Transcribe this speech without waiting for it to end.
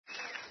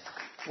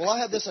Well, I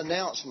have this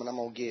announcement I'm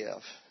going to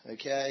give,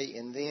 okay,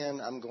 and then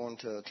I'm going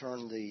to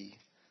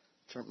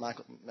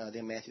Michael,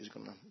 then Matthew's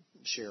going to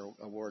share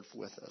a word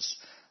with us.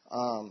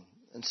 And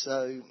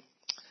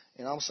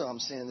also I'm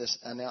sending this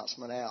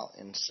announcement out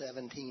in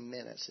 17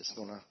 minutes. It's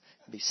going to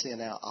be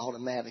sent out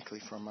automatically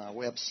from our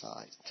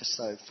website, just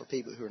so for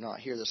people who are not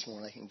here this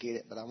morning, they can get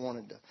it. But I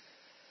wanted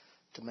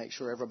to make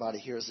sure everybody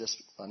hears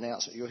this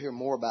announcement. You'll hear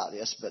more about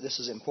this, but this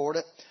is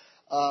important.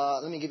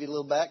 Let me give you a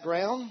little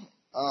background.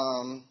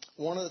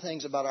 One of the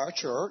things about our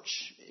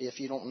church, if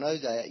you don't know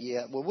that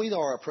yet, well, we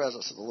are a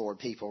presence of the Lord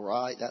people,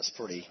 right? That's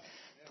pretty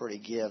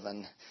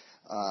given.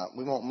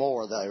 We want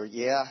more, though.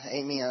 Yeah,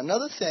 amen.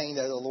 Another thing,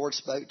 though, the Lord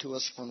spoke to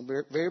us from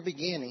the very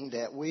beginning,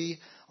 that we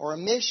are a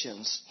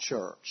missions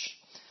church.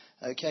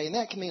 Okay, and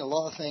that can mean a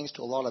lot of things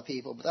to a lot of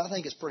people, but I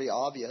think it's pretty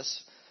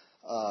obvious.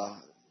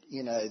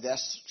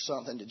 That's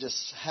something that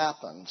just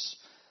happens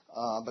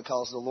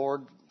because the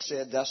Lord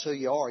said that's who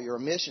you are. You're a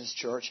missions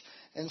church.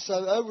 And so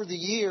over the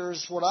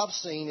years, what I've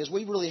seen is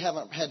we really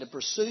haven't had to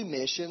pursue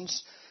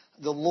missions.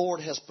 The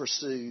Lord has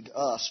pursued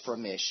us for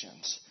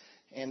missions.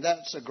 And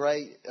that's a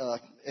great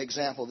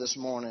example this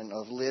morning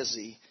of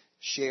Lizzie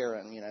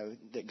sharing,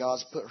 that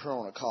God's put her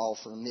on a call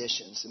for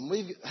missions. And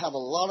we have a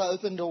lot of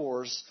open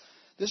doors.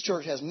 This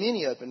church has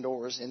many open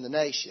doors in the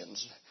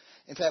nations.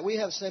 In fact, we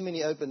have so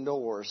many open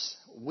doors,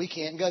 we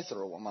can't go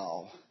through them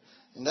all.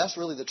 And that's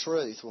really the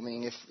truth. I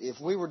mean,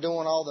 if we were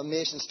doing all the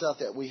mission stuff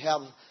that we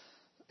have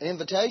an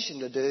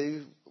invitation to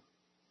do,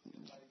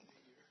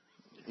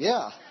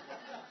 yeah,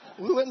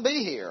 we wouldn't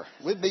be here.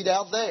 We'd be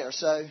out there.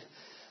 So,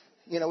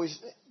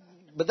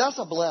 but that's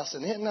a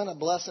blessing. Isn't that a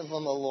blessing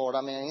from the Lord?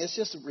 I mean, it's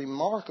just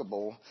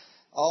remarkable,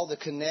 all the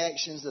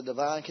connections, the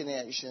divine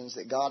connections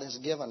that God has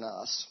given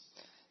us.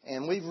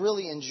 And we've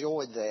really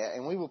enjoyed that,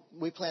 and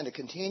we plan to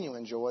continue to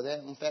enjoy that.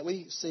 In fact,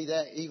 we see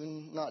that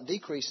even not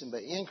decreasing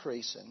but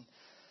increasing.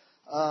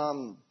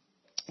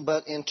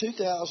 But in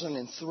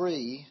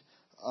 2003,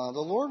 the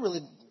Lord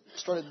really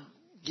started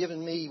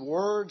giving me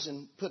words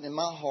and putting in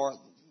my heart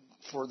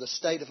for the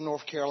state of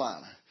North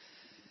Carolina.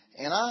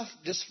 And I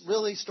just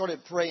really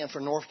started praying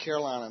for North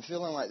Carolina and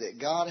feeling like that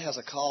God has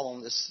a call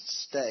on this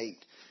state.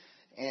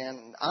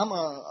 And I'm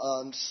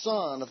a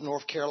son of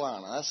North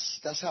Carolina.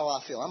 That's how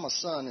I feel. I'm a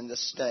son in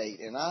this state.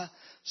 And I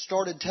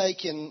started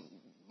taking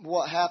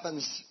what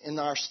happens in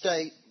our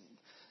state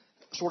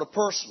sort of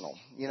personal.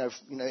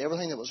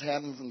 Everything that was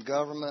happening from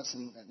governments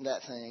and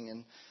that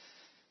thing.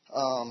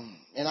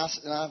 And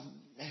I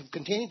have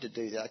continued to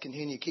do that. I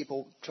continue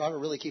to try to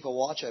really keep a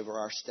watch over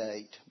our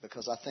state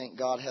because I think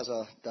God has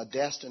a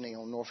destiny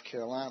on North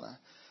Carolina.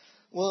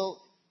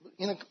 Well,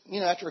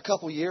 after a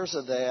couple years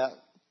of that,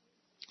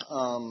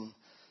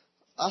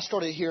 I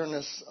started hearing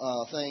this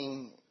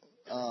thing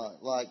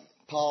like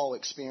Paul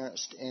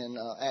experienced in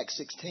Acts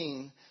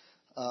 16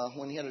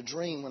 when he had a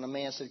dream when a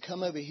man said,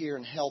 "Come over here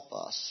and help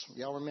us."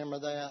 Y'all remember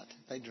that?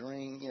 They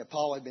dreamed.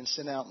 Paul had been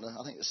sent out on,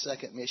 I think, the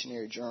second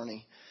missionary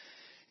journey,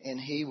 and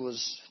he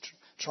was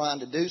trying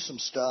to do some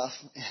stuff,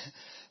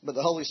 but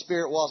the Holy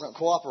Spirit wasn't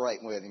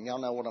cooperating with him.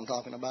 Y'all know what I'm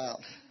talking about.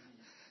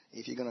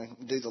 If you're going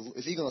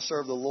to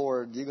serve the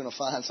Lord, you're going to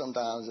find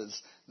sometimes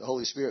the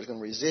Holy Spirit's going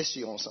to resist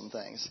you on some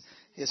things.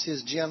 It's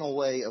His gentle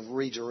way of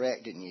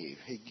redirecting you.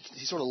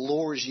 He sort of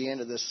lures you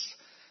into this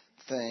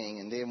thing,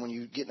 and then when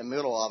you get in the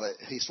middle of it,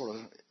 he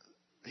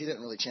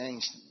didn't really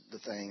change the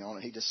thing on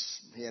it.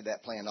 He had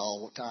that planned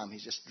all the time.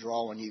 He's just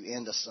drawing you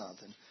into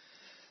something.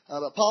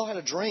 But Paul had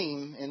a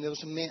dream, and there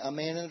was a man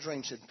in a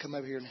dream said, "Come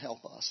over here and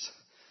help us."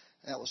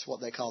 That was what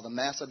they call the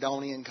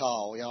Macedonian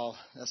call. Y'all,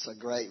 that's a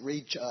great,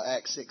 read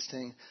Acts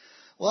 16.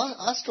 Well,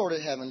 I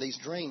started having these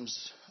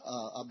dreams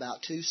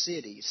about two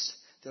cities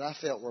that I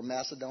felt were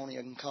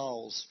Macedonian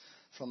calls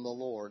from the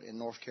Lord in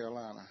North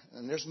Carolina.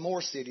 And there's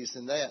more cities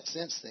than that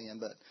since then,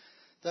 but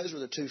those were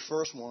the two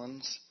first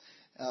ones.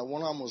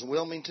 One of them was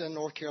Wilmington,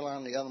 North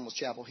Carolina. The other one was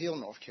Chapel Hill,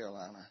 North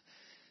Carolina.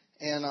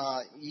 And,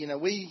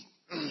 we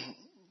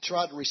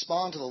tried to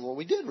respond to the Lord.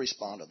 We did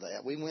respond to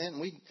that. We went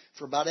and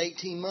for about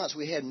 18 months,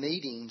 we had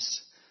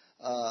meetings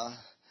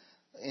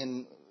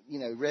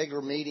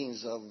regular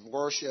meetings of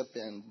worship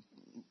and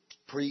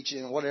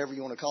preaching, whatever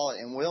you want to call it,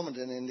 in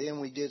Wilmington. And then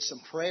we did some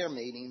prayer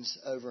meetings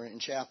over in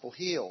Chapel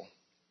Hill.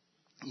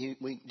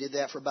 We did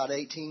that for about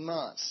 18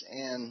 months.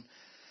 And,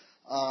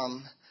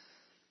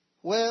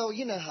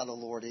 you know how the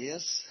Lord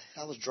is.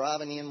 I was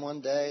driving in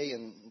one day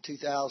in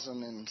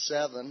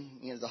 2007.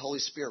 The Holy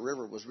Spirit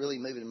River was really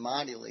moving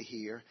mightily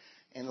here.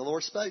 And the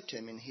Lord spoke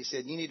to me, and He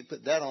said, "You need to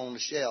put that on the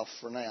shelf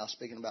for now,"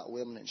 speaking about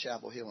Wilmington and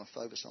Chapel Hill, and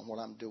focus on what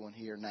I'm doing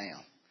here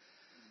now.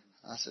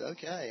 I said,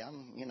 okay.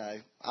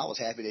 I was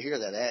happy to hear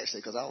that,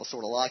 actually, because I was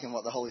sort of liking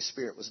what the Holy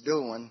Spirit was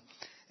doing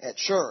at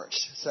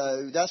church.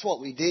 So that's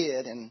what we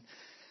did, and,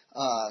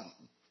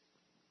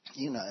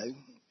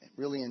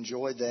 really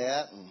enjoyed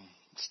that and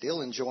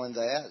still enjoying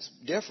that. It's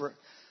different.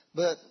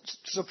 But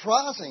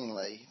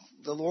surprisingly,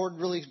 the Lord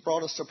really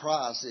brought a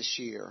surprise this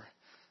year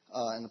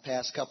in the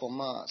past couple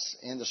months.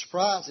 And the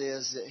surprise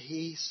is that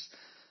He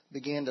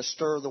began to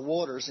stir the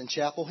waters in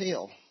Chapel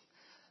Hill.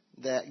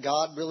 That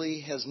God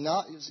really has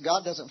not,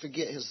 God doesn't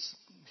forget His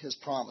His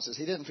promises.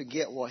 He didn't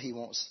forget what He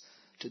wants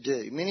to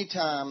do. Many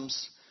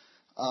times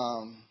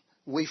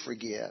we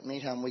forget.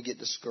 Many times we get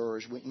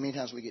discouraged. Many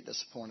times we get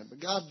disappointed. But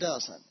God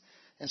doesn't.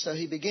 And so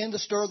He began to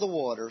stir the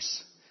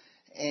waters.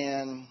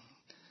 And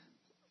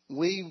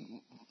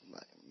we,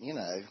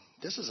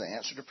 this is an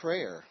answer to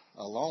prayer.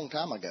 A long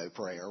time ago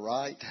prayer,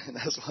 right?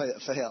 That's the way it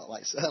felt.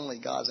 Like suddenly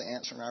God's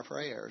answering our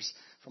prayers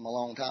from a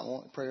long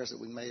time. Prayers that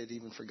we may have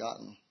even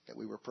forgotten that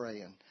we were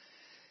praying.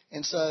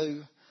 And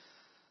so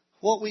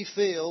what we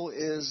feel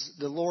is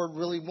the Lord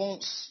really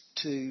wants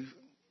to,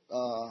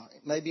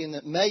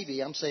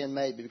 maybe, I'm saying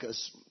maybe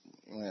because,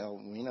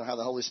 we know how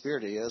the Holy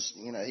Spirit is.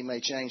 He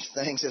may change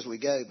things as we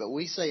go. But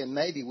we say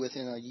maybe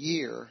within a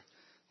year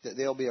that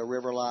there'll be a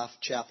River Life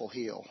Chapel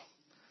Hill.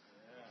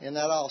 Isn't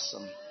that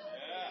awesome?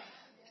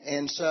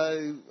 And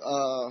so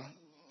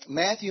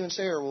Matthew and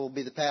Sarah will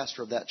be the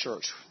pastor of that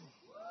church.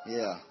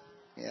 Yeah.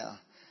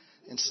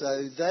 And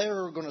so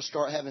they're going to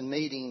start having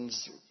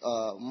meetings,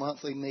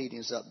 monthly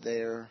meetings up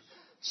there,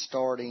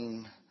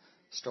 starting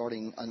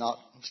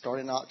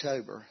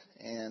October.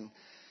 And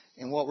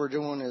what we're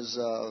doing is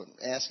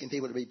asking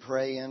people to be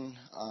praying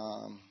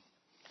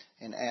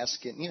and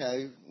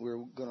asking.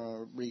 We're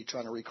going to be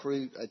trying to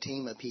recruit a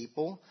team of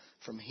people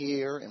from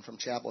here and from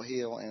Chapel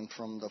Hill and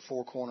from the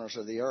four corners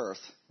of the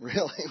earth,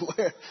 really,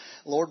 where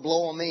Lord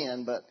blow them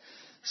in. But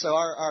so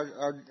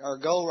our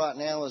goal right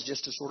now is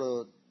just to sort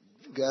of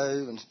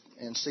go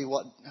and see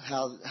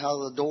how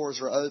the doors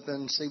are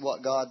open, see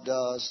what God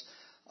does.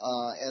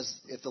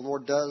 If the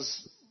Lord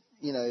does,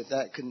 if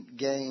that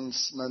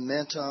gains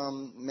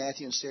momentum,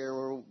 Matthew and Sarah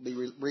will be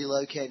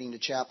relocating to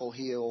Chapel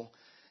Hill,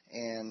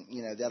 and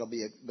that'll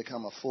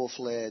become a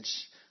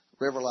full-fledged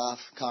River Life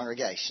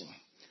congregation.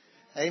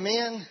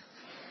 Amen.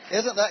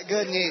 Isn't that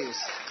good news?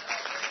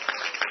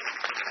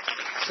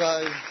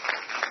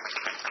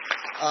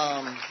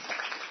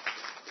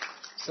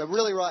 So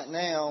really right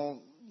now,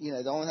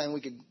 the only thing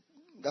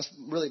that's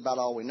really about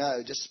all we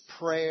know. Just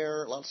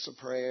prayer, lots of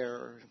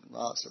prayer,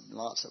 lots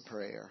of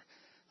prayer.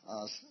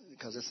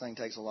 Because this thing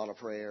takes a lot of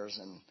prayers.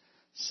 And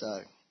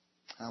so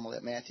I'm going to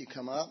let Matthew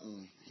come up,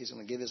 and he's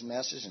going to give his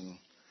message. And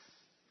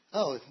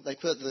they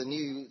put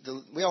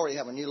we already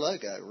have a new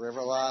logo,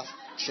 River Life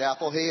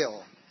Chapel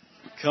Hill.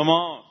 Come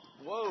on.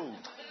 Whoa.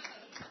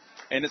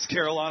 And it's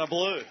Carolina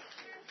blue.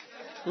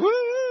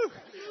 Woo!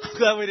 I'm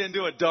glad we didn't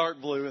do a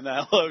dark blue in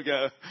that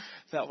logo.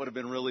 That would have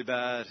been really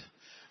bad.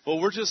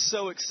 Well, we're just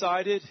so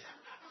excited.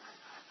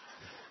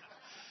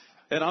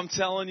 And I'm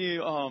telling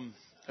you, a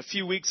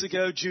few weeks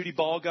ago, Judy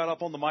Ball got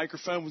up on the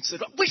microphone and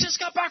said, "We just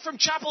got back from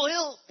Chapel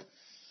Hill."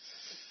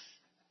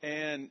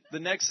 And the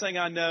next thing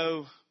I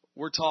know,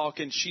 we're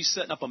talking. She's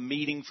setting up a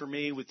meeting for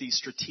me with these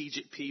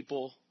strategic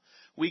people.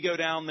 We go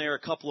down there a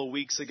couple of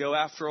weeks ago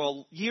after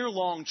a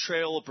year-long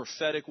trail of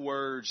prophetic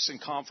words and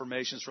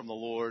confirmations from the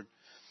Lord.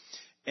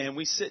 And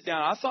we sit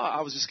down. I thought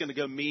I was just going to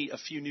go meet a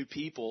few new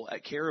people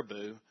at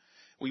Caribou.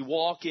 We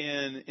walk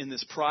in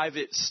this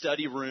private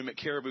study room at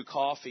Caribou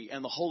Coffee,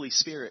 and the Holy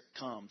Spirit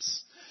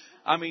comes.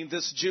 I mean,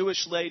 this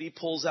Jewish lady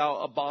pulls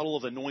out a bottle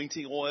of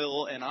anointing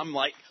oil, and I'm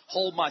like,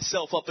 hold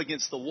myself up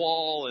against the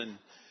wall. And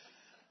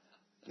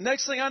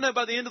next thing I know,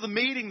 by the end of the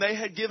meeting, they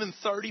had given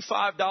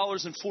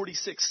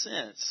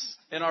 $35.46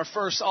 in our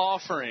first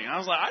offering. I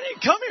was like, I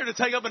didn't come here to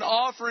take up an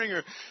offering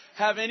or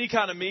have any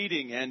kind of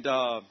meeting. And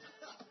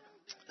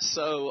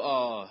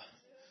so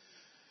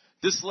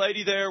this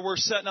lady there, we're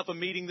setting up a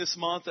meeting this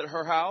month at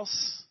her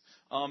house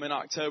in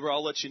October.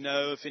 I'll let you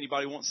know if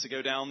anybody wants to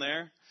go down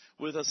there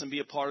with us and be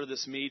a part of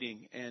this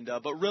meeting. And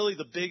but really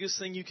the biggest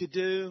thing you could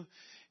do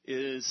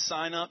is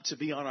sign up to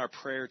be on our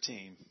prayer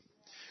team,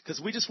 because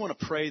we just want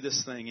to pray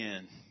this thing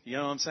in. You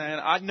know what I'm saying?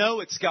 I know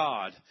it's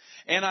God,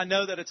 and I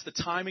know that it's the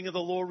timing of the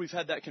Lord. We've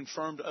had that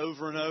confirmed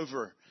over and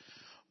over.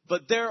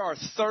 But there are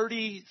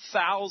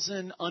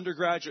 30,000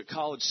 undergraduate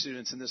college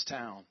students in this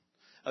town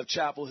of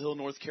Chapel Hill,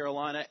 North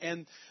Carolina.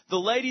 And the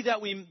lady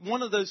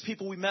one of those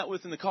people we met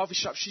with in the coffee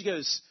shop, she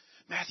goes,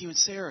 "Matthew and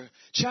Sarah,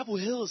 Chapel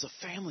Hill is a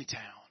family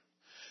town.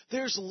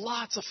 There's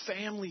lots of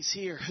families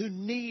here who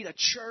need a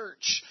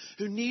church,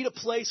 who need a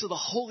place of the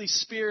Holy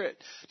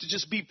Spirit to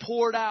just be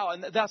poured out."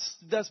 And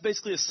that's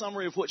basically a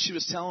summary of what she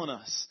was telling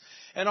us.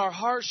 And our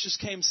hearts just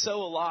came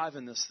so alive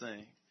in this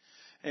thing.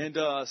 And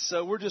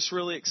so we're just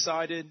really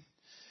excited.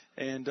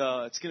 And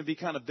it's going to be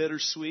kind of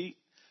bittersweet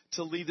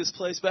to leave this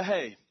place. But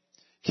hey,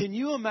 can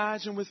you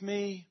imagine with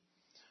me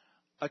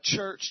a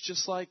church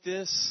just like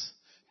this,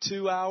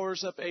 2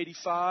 hours up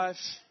 85?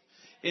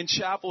 In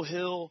Chapel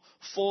Hill,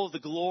 full of the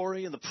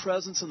glory and the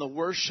presence and the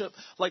worship,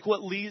 like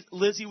what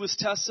Lizzie was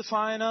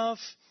testifying of?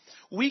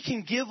 We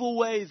can give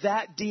away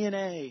that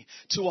DNA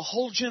to a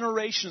whole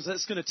generation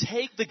that's going to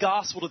take the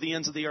gospel to the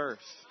ends of the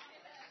earth.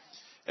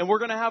 And we're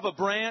going to have a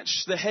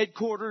branch. The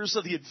headquarters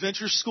of the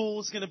Adventure School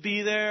is going to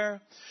be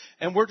there.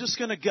 And we're just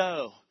going to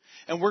go.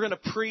 And we're going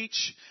to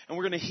preach. And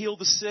we're going to heal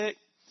the sick.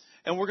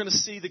 And we're going to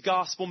see the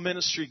gospel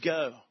ministry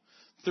go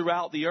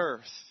throughout the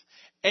earth.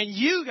 And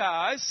you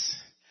guys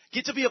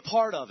get to be a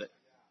part of it.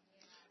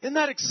 Isn't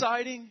that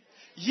exciting?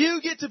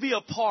 You get to be a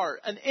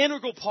part, an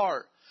integral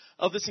part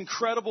of this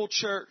incredible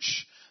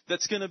church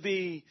that's going to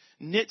be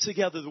knit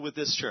together with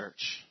this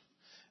church.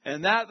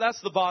 And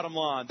that's the bottom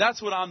line.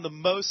 That's what I'm the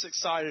most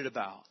excited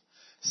about.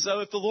 So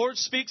if the Lord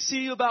speaks to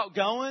you about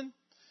going,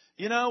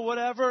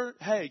 whatever,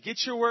 hey, get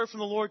your word from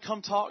the Lord.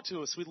 Come talk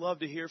to us. We'd love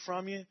to hear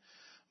from you.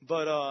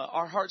 But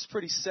our heart's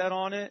pretty set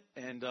on it,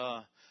 and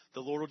the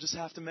Lord will just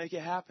have to make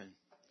it happen.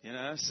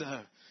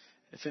 So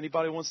if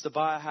anybody wants to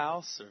buy a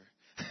house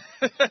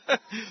or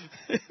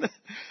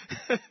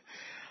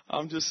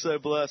I'm just so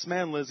blessed.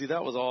 Man, Lizzie,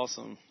 that was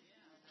awesome.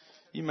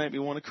 You make me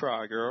want to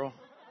cry, girl.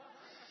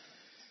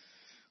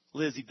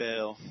 Lizzie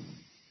Bell.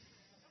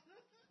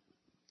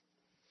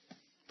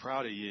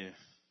 Proud of you.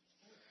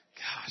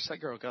 Gosh, that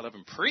girl got up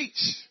and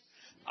preached.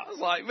 I was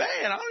like, man,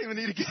 I don't even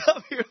need to get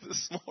up here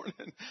this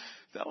morning.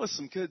 That was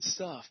some good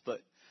stuff.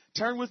 But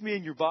turn with me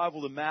in your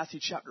Bible to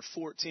Matthew chapter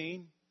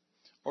 14,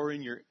 or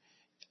in your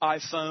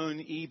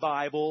iPhone,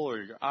 e-Bible, or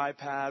your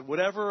iPad,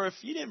 whatever. If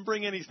you didn't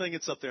bring anything,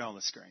 it's up there on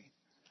the screen.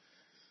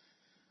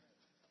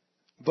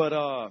 But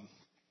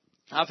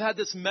I've had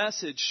this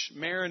message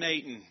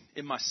marinating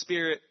in my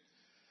spirit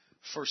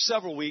for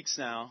several weeks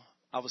now.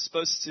 I was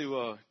supposed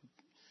to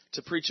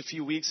preach a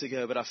few weeks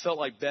ago, but I felt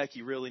like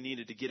Becky really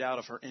needed to get out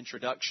of her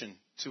introduction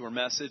to her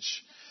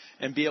message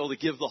and be able to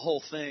give the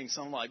whole thing.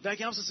 So I'm like,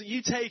 Becky, I'm supposed to,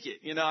 you take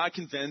it. I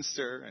convinced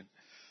her.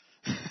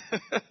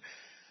 And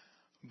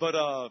but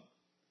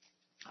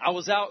I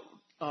was out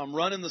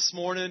running this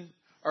morning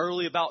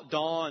early about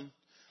dawn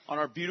on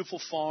our beautiful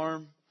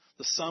farm.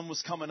 The sun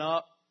was coming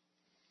up.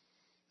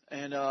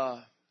 And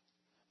the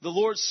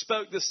Lord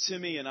spoke this to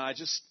me, and I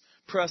just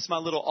pressed my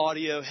little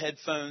audio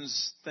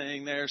headphones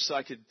thing there so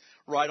I could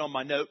write on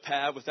my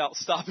notepad without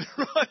stopping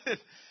running.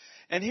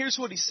 And here's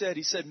what He said.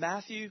 He said,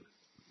 Matthew,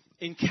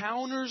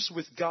 encounters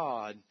with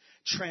God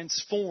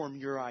transform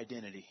your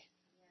identity.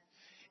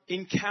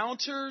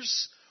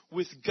 Encounters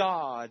with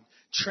God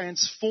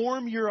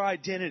transform your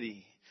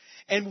identity.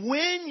 And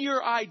when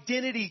your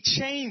identity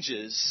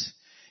changes,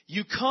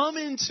 you come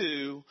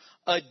into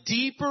a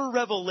deeper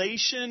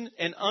revelation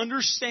and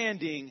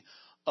understanding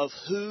of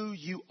who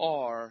you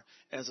are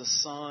as a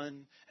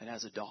son and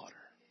as a daughter.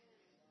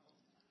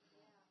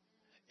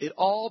 It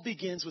all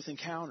begins with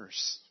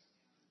encounters.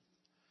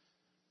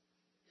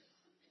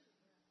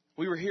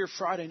 We were here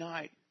Friday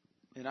night,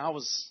 and I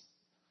was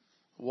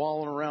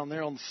walling around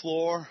there on the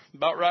floor,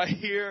 about right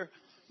here.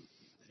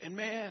 And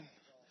man,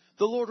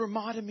 the Lord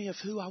reminded me of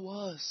who I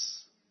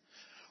was.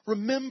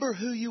 Remember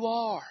who you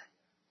are.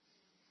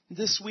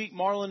 This week,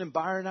 Marlon and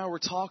Byron and I were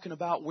talking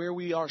about where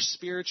we are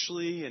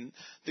spiritually and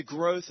the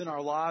growth in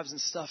our lives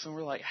and stuff. And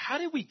we're like, how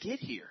did we get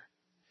here?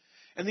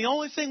 And the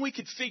only thing we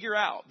could figure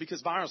out,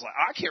 because Byron was like,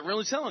 I can't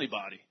really tell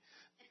anybody.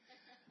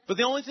 But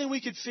the only thing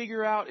we could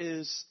figure out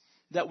is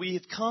that we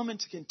have come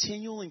into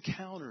continual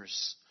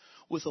encounters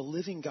with a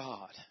living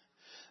God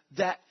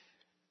that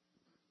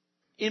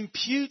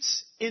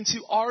imputes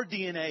into our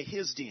DNA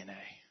His DNA.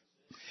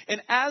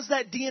 And as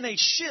that DNA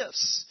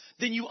shifts,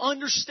 then you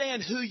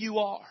understand who you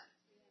are.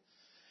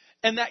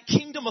 And that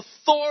kingdom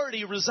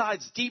authority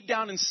resides deep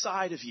down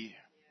inside of you.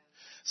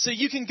 So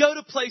you can go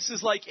to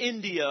places like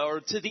India or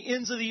to the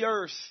ends of the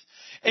earth,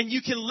 and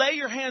you can lay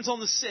your hands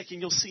on the sick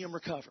and you'll see them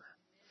recover.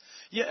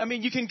 Yeah, I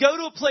mean, you can go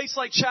to a place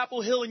like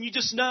Chapel Hill and you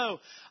just know,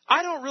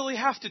 I don't really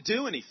have to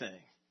do anything.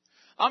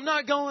 I'm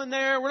not going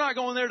there. We're not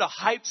going there to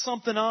hype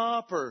something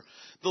up or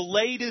the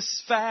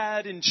latest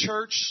fad in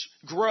church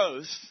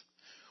growth.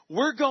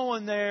 We're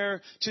going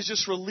there to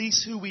just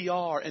release who we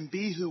are and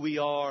be who we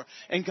are,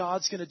 and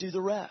God's going to do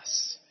the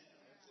rest.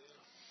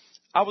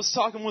 I was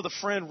talking with a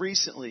friend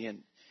recently, and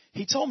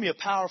he told me a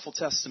powerful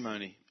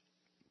testimony.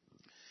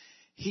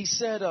 He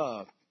said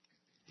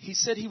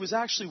he was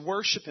actually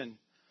worshiping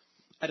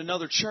at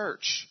another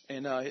church,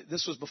 and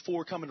this was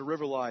before coming to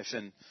River Life.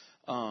 And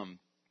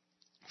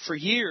for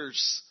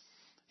years,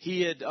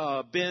 he had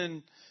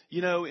been,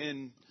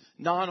 in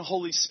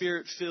non-Holy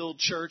Spirit-filled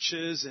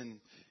churches and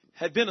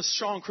had been a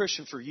strong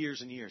Christian for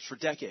years and years, for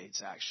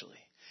decades actually.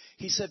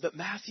 He said, but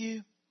Matthew,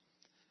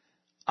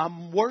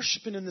 I'm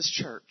worshiping in this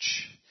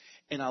church,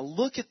 and I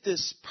look at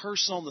this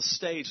person on the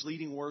stage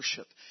leading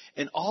worship,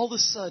 and all of a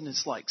sudden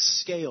it's like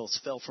scales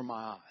fell from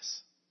my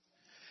eyes.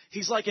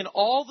 He's like, and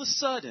all of a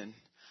sudden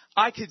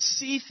I could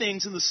see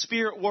things in the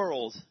spirit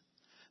world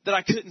that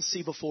I couldn't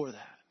see before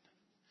that.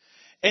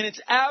 And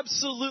it's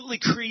absolutely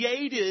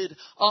created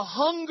a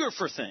hunger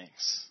for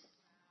things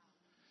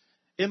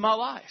in my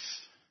life.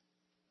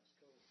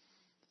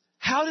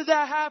 How did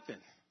that happen?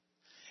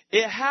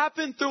 It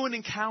happened through an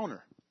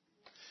encounter.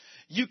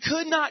 You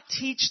could not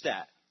teach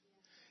that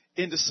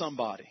into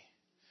somebody.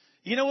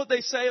 You know what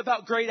they say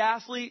about great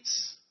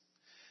athletes?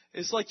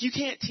 It's like you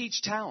can't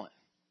teach talent.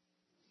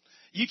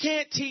 You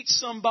can't teach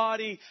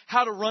somebody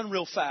how to run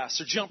real fast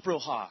or jump real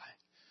high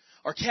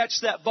or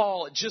catch that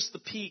ball at just the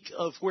peak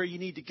of where you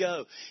need to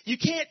go. You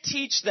can't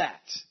teach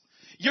that.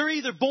 You're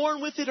either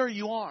born with it or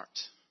you aren't.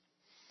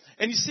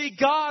 And you see,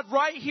 God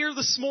right here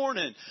this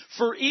morning,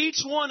 for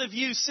each one of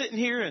you sitting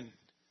here and,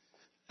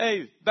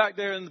 hey, back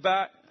there in the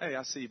back. Hey,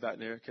 I see you back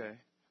there. Okay.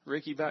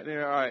 Ricky back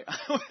there. All right.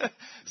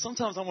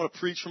 Sometimes I want to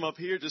preach from up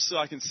here just so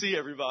I can see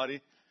everybody.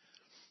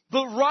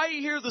 But right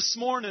here this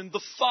morning,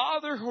 the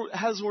Father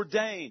has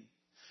ordained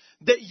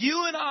that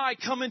you and I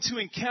come into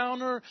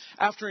encounter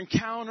after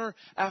encounter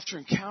after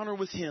encounter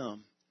with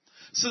Him,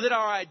 so that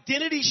our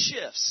identity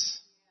shifts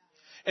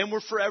and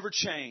we're forever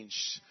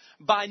changed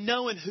by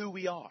knowing who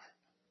we are.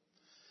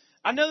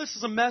 I know this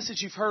is a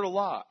message you've heard a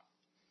lot,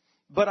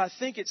 but I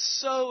think it's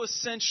so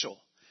essential,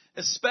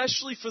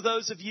 especially for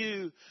those of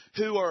you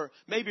who are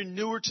maybe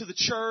newer to the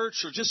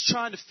church or just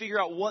trying to figure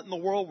out what in the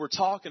world we're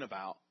talking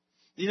about.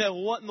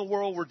 What in the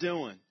world we're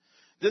doing.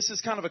 This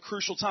is kind of a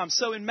crucial time.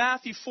 So in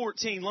Matthew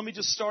 14, let me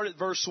just start at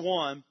verse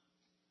 1.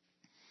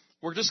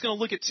 We're just going to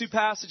look at two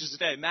passages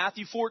today.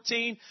 Matthew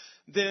 14,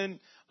 then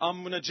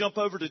I'm going to jump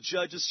over to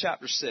Judges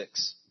chapter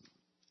 6.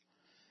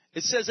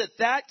 It says, at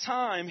that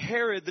time,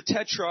 Herod the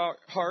Tetrarch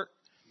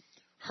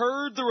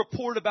heard the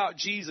report about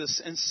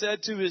Jesus and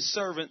said to his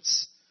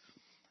servants,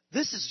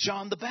 this is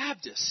John the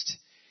Baptist.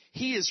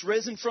 He is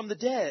risen from the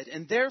dead,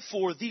 and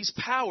therefore these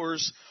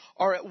powers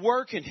are at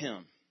work in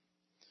him.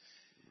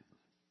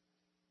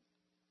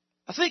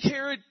 I think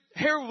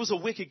Herod was a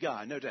wicked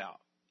guy, no doubt.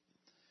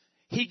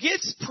 He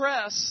gets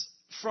press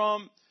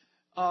from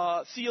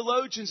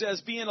theologians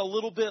as being a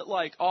little bit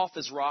like off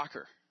his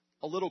rocker,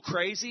 a little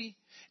crazy,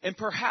 and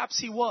perhaps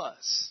he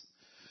was.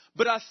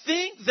 But I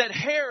think that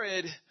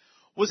Herod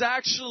was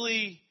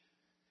actually,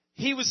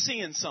 he was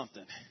seeing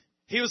something.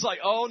 He was like,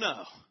 oh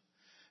no,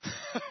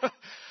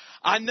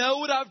 I know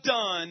what I've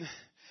done,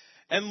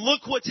 and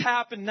look what's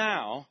happened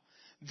now.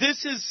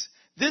 This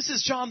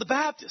is John the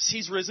Baptist.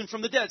 He's risen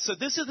from the dead. So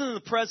this is in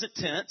the present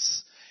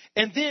tense.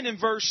 And then in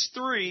verse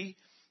 3,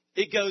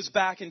 it goes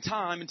back in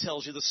time and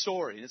tells you the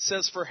story. And it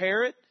says, for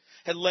Herod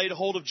had laid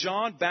hold of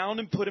John, bound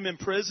him, put him in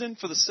prison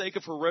for the sake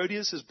of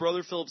Herodias, his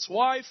brother Philip's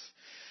wife,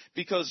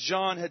 because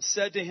John had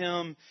said to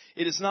him,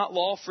 it is not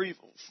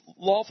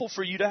lawful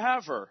for you to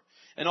have her.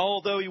 And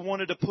although he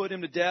wanted to put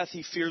him to death,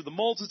 he feared the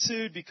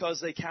multitude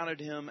because they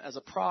counted him as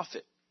a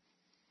prophet.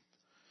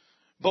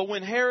 But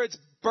when Herod's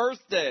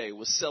birthday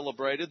was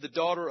celebrated, the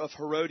daughter of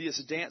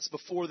Herodias danced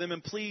before them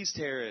and pleased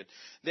Herod.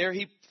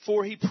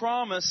 For he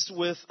promised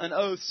with an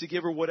oath to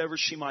give her whatever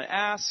she might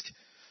ask.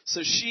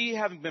 So she,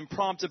 having been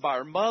prompted by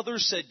her mother,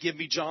 said, give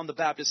me John the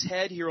Baptist's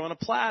head here on a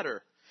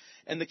platter.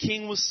 And the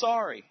king was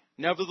sorry.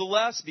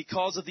 Nevertheless,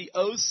 because of the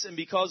oaths and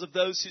because of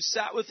those who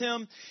sat with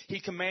him, he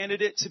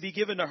commanded it to be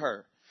given to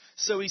her.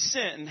 So he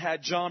sent and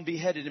had John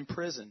beheaded in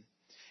prison.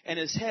 And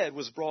his head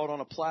was brought on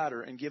a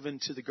platter and given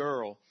to the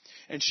girl,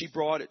 and she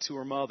brought it to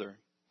her mother.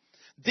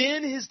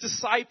 Then his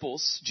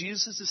disciples,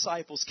 Jesus'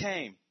 disciples,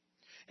 came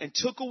and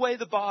took away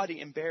the body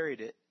and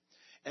buried it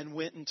and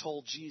went and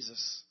told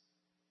Jesus.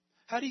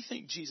 How do you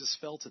think Jesus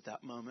felt at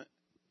that moment?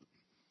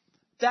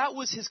 That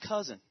was his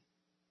cousin,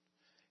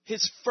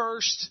 his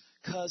first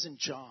cousin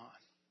John.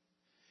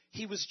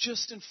 He was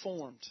just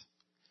informed,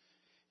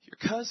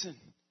 your cousin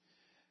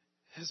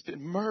has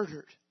been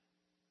murdered.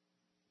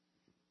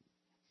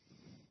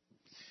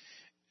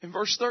 In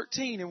verse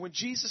 13, and when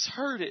Jesus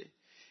heard it,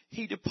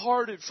 he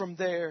departed from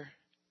there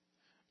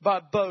by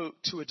boat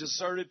to a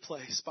deserted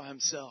place by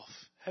himself.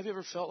 Have you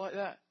ever felt like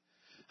that?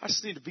 I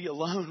just need to be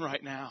alone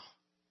right now.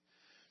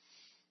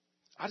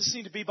 I just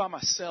need to be by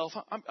myself.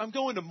 I'm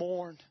going to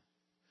mourn.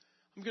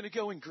 I'm going to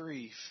go and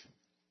grieve.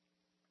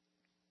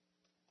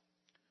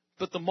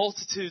 But the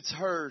multitudes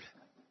heard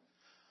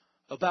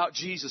about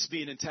Jesus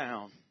being in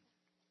town.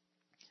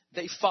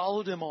 They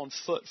followed him on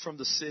foot from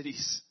the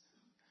cities.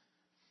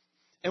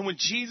 And when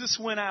Jesus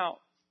went out,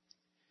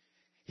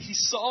 he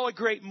saw a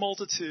great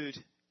multitude,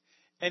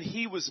 and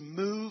he was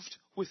moved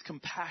with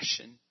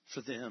compassion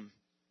for them.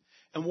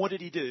 And what did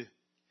he do?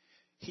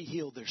 He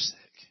healed their sick.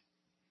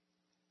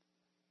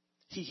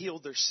 He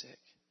healed their sick.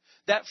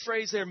 That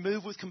phrase there,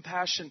 move with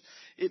compassion,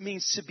 it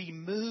means to be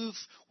moved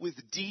with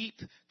deep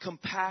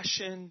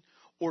compassion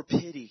or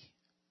pity.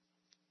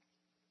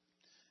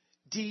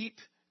 Deep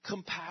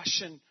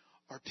compassion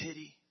or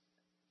pity.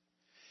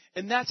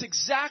 And that's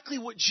exactly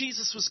what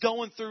Jesus was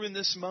going through in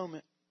this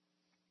moment.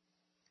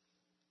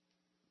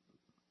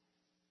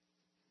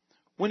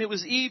 When it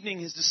was evening,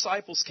 his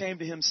disciples came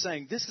to him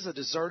saying, this is a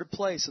deserted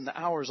place and the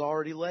hour is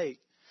already late.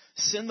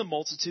 Send the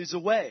multitudes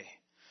away,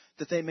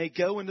 that they may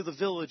go into the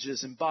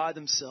villages and buy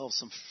themselves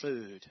some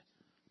food.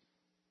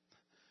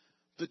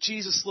 But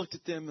Jesus looked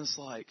at them as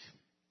like,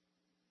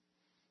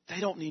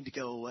 they don't need to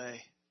go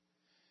away.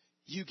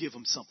 You give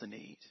them something to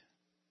eat.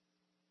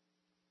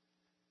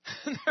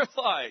 And they're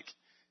like,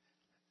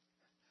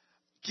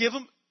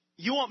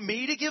 you want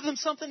me to give them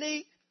something to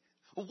eat?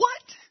 What?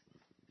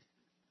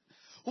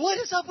 What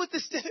is up with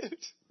this dude?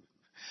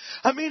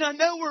 I mean, I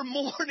know we're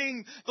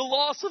mourning the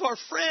loss of our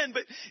friend,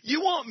 but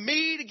you want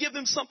me to give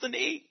them something to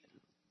eat?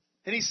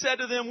 And he said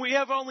to them, we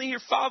have only here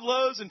 5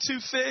 loaves and 2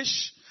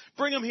 fish.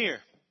 Bring them here.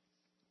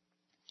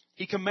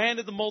 He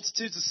commanded the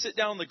multitudes to sit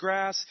down on the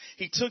grass.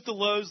 He took the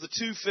loaves, the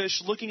 2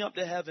 fish, looking up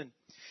to heaven.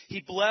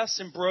 He blessed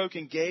and broke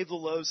and gave the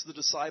loaves to the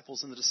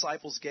disciples, and the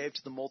disciples gave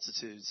to the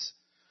multitudes.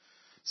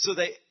 So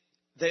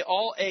they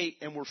all ate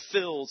and were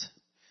filled,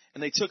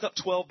 and they took up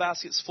 12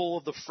 baskets full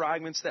of the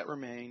fragments that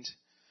remained.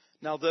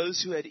 Now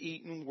those who had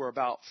eaten were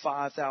about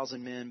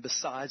 5,000 men,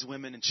 besides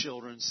women and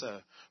children, so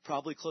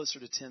probably closer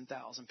to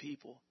 10,000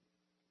 people.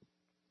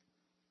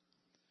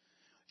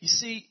 You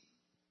see,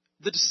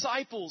 the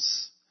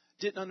disciples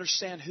didn't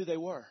understand who they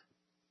were.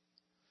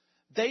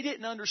 They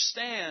didn't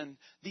understand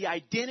the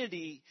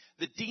identity,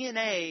 the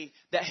DNA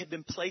that had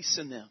been placed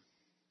in them.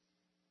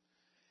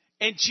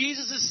 And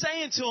Jesus is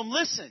saying to them,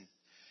 listen,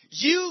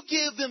 you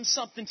give them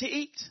something to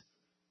eat.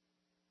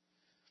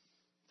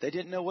 They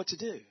didn't know what to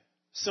do.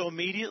 So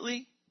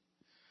immediately,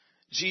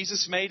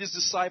 Jesus made his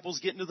disciples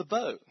get into the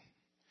boat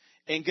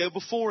and go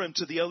before him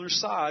to the other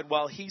side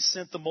while he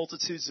sent the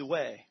multitudes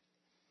away.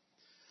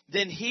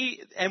 When he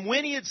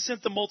had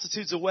sent the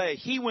multitudes away,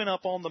 he went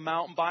up on the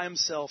mountain by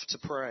himself to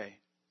pray.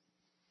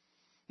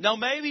 Now,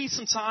 maybe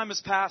some time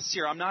has passed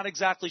here. I'm not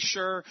exactly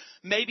sure.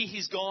 Maybe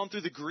he's gone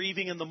through the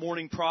grieving in the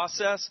mourning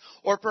process.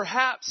 Or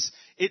perhaps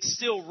it's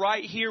still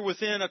right here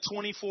within a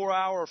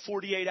 24-hour or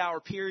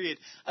 48-hour period.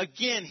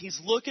 Again, he's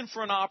looking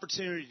for an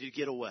opportunity to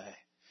get away.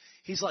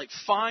 He's like,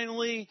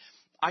 finally,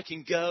 I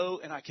can go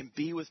and I can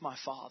be with my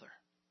Father.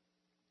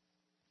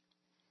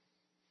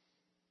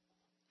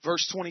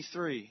 Verse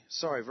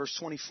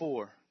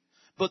 24.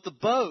 But the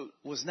boat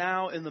was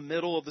now in the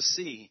middle of the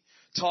sea,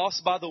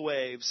 tossed by the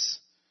waves,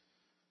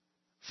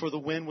 for the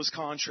wind was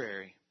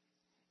contrary.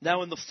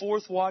 Now in the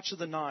fourth watch of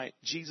the night,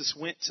 Jesus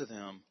went to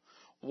them,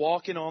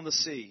 walking on the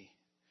sea.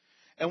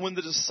 And when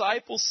the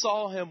disciples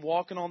saw him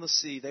walking on the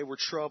sea, they were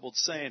troubled,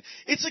 saying,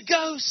 "It's a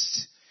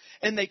ghost!"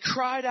 And they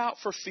cried out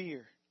for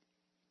fear.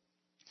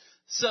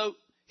 So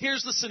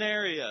here's the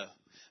scenario.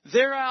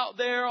 They're out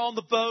there on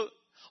the boat,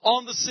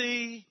 on the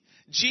sea.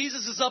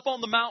 Jesus is up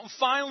on the mountain,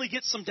 finally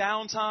gets some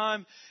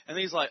downtime. And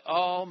he's like,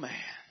 oh man,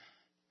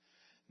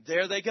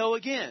 there they go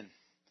again.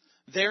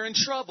 They're in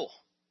trouble.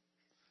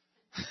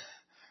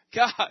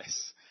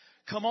 Guys,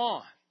 come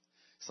on.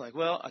 It's like,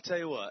 well, I tell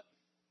you what,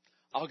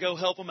 I'll go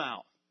help them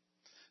out.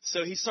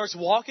 So he starts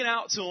walking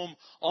out to them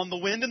on the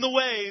wind and the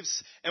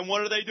waves. And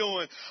what are they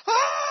doing?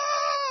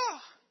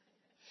 Ah!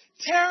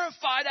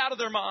 Terrified out of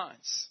their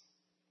minds.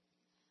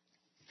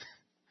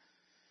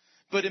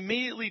 But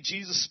immediately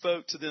Jesus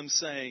spoke to them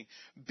saying,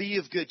 be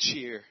of good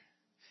cheer.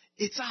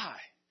 It's I.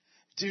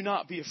 Do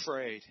not be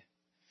afraid.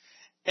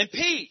 And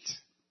Pete,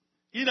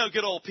 you know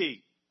good old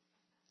Pete.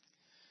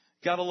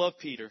 Gotta love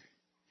Peter.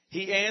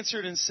 He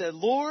answered and said,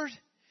 Lord,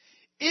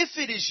 if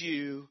it is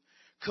you,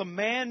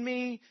 command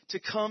me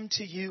to come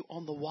to you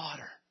on the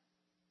water.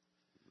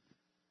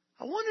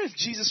 I wonder if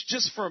Jesus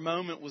just for a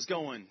moment was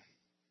going,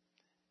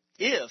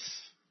 if?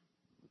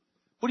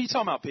 What are you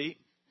talking about, Pete?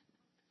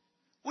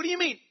 What do you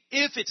mean,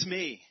 if it's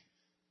me?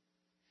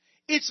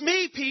 It's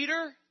me,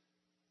 Peter.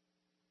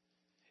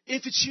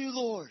 If it's you,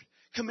 Lord,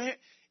 command.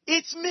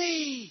 It's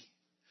me.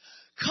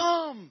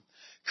 Come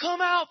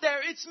out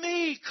there. It's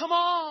me. Come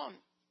on.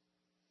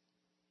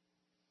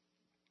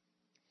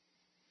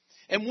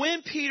 And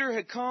when Peter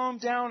had come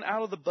down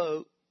out of the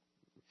boat,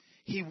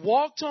 he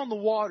walked on the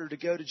water to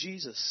go to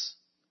Jesus.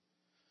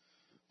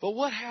 But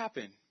what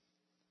happened?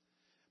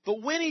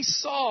 But when he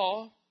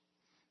saw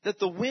that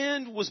the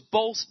wind was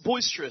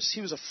boisterous,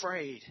 he was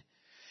afraid.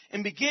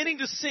 And beginning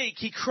to sink,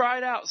 he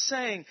cried out,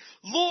 saying,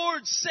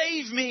 Lord,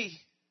 save me.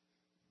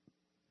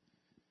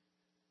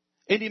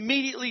 And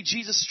immediately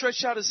Jesus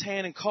stretched out his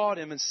hand and caught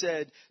him and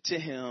said to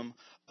him,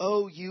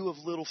 O you of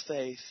little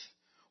faith,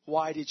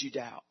 why did you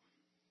doubt?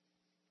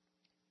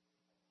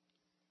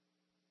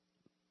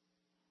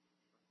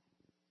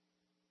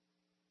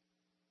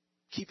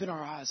 Keeping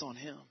our eyes on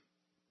him.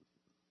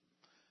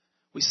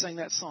 We sang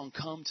that song,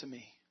 Come to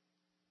Me.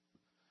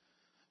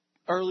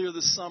 Earlier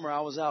this summer,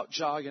 I was out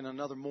jogging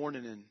another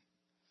morning, and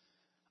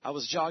I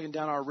was jogging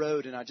down our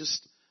road, and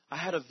I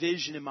had a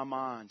vision in my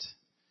mind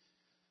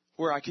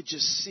where I could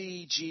just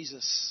see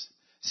Jesus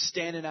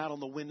standing out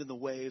on the wind and the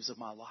waves of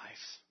my life.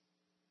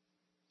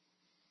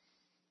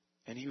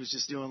 And he was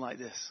just doing like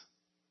this.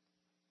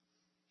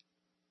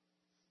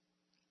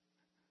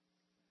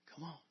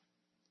 Come on.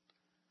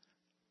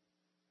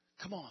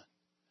 Come on.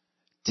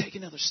 Take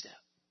another step.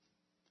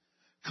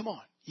 Come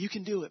on. You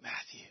can do it,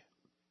 Matthew.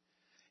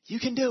 You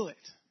can do it.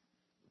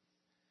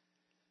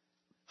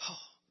 Oh.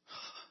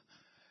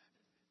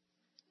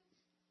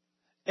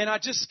 And I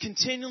just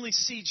continually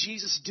see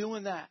Jesus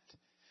doing that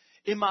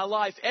in my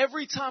life.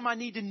 Every time I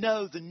need to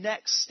know the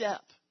next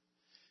step,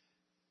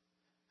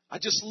 I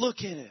just look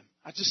at him.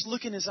 I just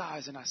look in his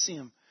eyes and I see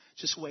him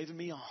just waving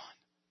me on.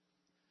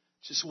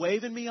 Just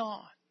waving me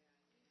on.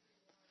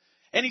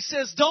 And he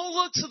says, don't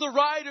look to the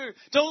right or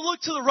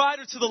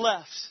to the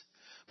left,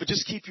 but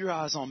just keep your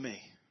eyes on me.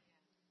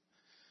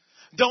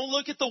 Don't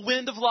look at the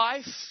wind of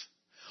life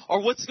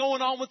or what's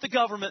going on with the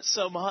government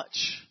so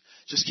much.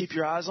 Just keep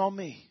your eyes on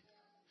me.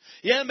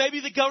 Yeah, maybe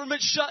the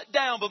government shut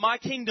down, but my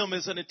kingdom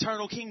is an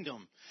eternal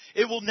kingdom.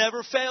 It will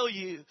never fail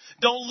you.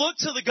 Don't look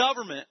to the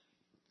government.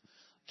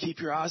 Keep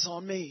your eyes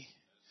on me.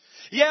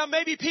 Yeah,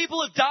 maybe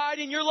people have died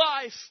in your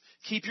life.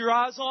 Keep your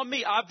eyes on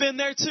me. I've been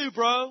there too,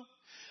 bro.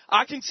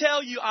 I can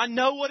tell you, I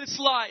know what it's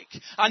like.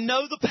 I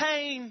know the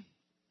pain.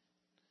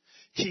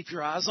 Keep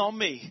your eyes on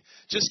me.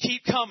 Just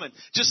keep coming.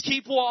 Just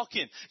keep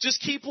walking.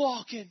 Just keep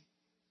walking.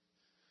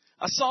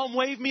 I saw him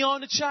wave me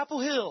on to Chapel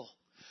Hill.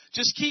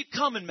 Just keep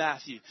coming,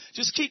 Matthew.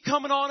 Just keep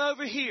coming on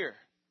over here.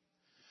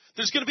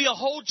 There's going to be a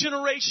whole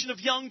generation of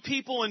young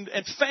people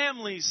and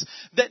families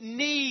that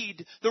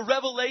need the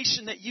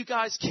revelation that you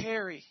guys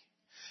carry.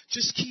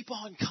 Just keep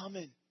on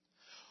coming.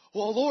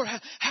 Well, Lord,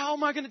 how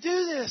am I going to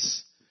do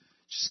this?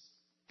 Just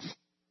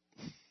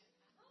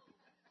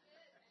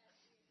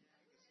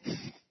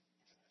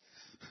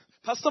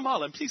Pastor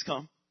Marlon, please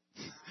come.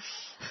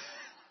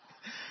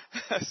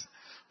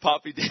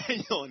 Poppy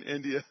Daniel in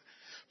India.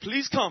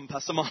 Please come,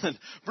 Pastor Marlon.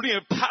 Bring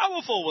a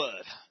powerful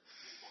word.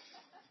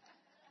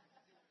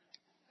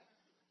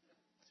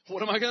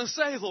 What am I going to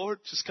say, Lord?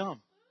 Just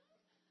come.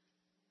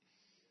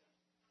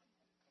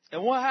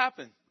 And what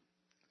happened?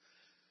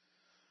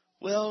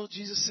 Well,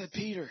 Jesus said,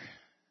 Peter,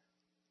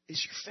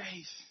 it's your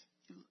faith.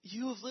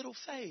 You have little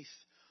faith.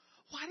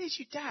 Why did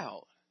you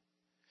doubt?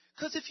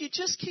 Because if you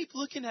just keep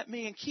looking at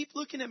me and keep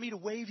looking at me to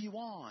wave you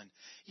on,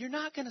 you're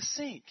not going to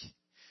sink.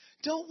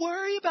 Don't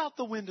worry about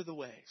the wind of the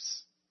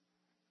waves.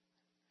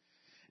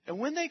 And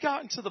when they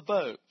got into the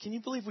boat, can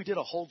you believe we did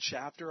a whole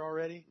chapter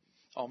already?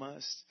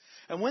 Almost.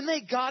 And when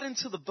they got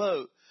into the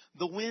boat,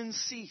 the wind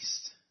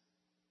ceased.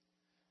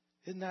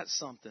 Isn't that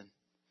something?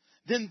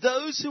 Then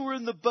those who were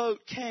in the boat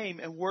came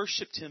and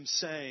worshiped him,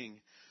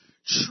 saying,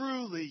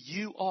 truly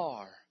you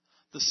are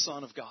the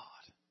Son of God.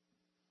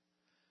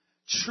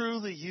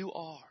 Truly you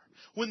are.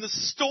 When the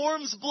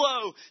storms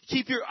blow,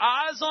 keep your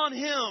eyes on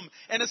him.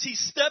 And as he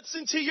steps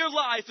into your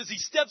life, as he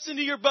steps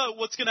into your boat,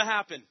 what's going to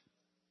happen?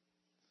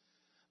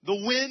 The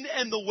wind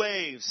and the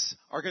waves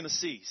are going to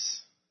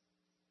cease.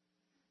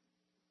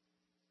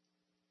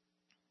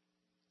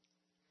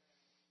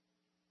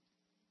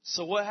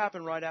 So what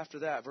happened right after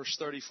that? Verse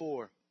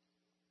 34.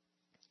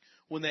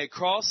 When they had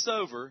crossed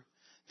over,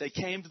 they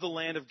came to the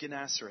land of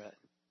Gennesaret.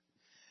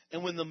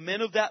 And when the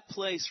men of that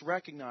place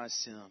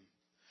recognized him,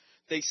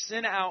 they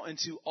sent out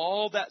into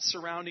all that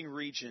surrounding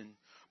region,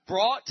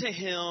 brought to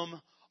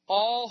him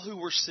all who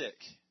were sick.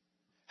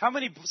 How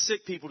many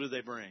sick people did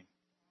they bring?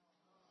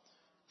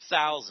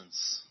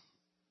 Thousands.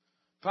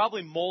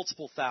 Probably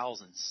multiple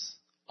thousands.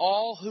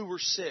 All who were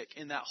sick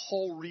in that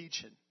whole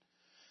region,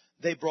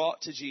 they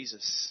brought to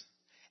Jesus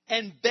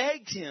and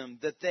begged him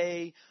that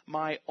they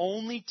might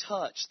only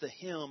touch the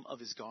hem of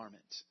his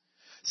garment.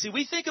 See,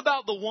 we think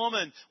about the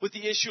woman with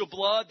the issue of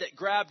blood that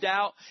grabbed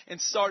out and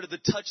started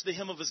to touch the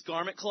hem of his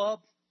garment club.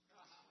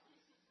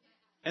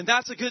 And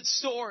that's a good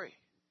story.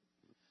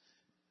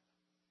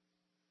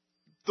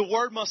 The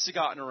word must have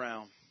gotten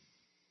around.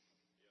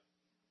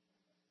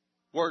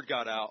 Word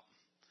got out.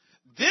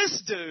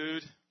 This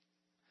dude,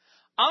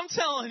 I'm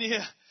telling you,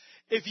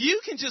 if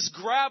you can just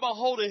grab a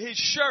hold of his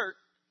shirt,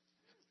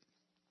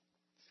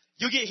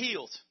 you'll get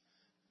healed.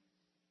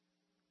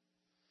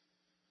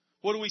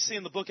 What do we see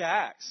in the book of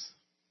Acts?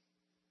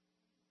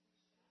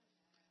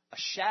 A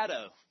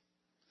shadow.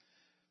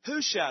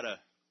 Whose shadow?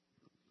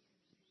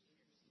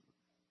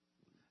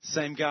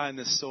 Same guy in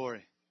this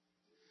story.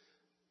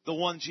 The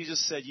one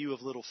Jesus said, you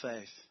have little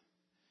faith.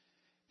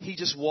 He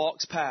just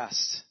walks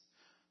past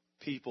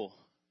people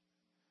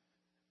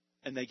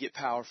and they get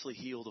powerfully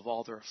healed of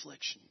all their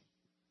affliction.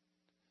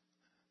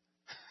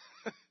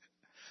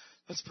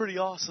 That's pretty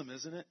awesome,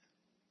 isn't it?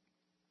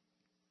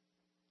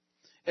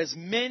 As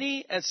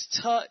many as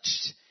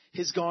touched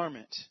his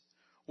garment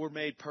were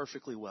made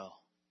perfectly well.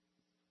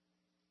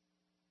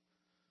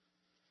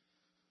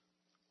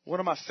 One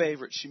of my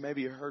favorites, you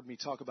maybe heard me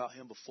talk about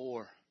him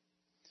before,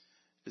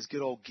 is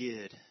good old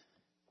Gid.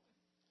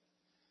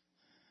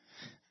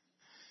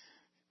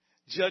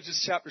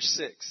 Judges chapter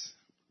 6.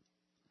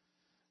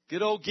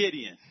 Good old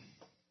Gideon.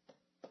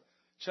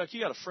 Chuck,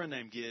 you got a friend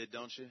named Gid,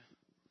 don't you?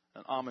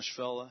 An Amish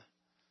fella.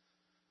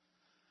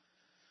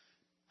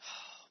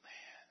 Oh,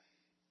 man.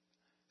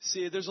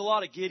 See, there's a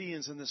lot of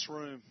Gideons in this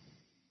room.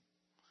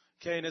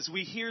 Okay, and as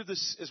we hear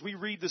this, as we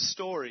read this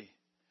story,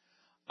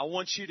 I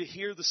want you to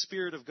hear the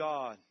Spirit of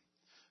God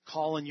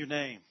calling your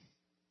name.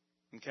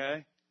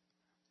 Okay?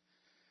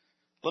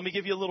 Let me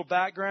give you a little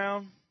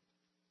background.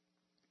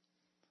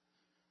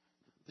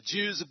 The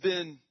Jews have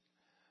been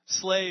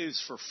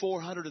slaves for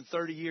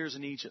 430 years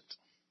in Egypt.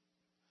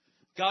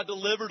 God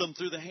delivered them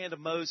through the hand of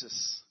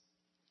Moses,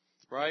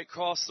 right?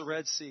 Crossed the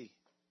Red Sea.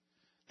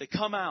 They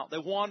come out. They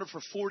wander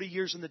for 40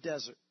 years in the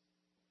desert.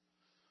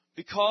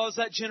 Because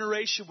that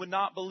generation would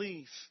not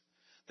believe,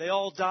 they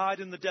all died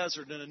in the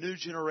desert and a new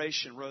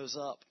generation rose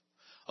up,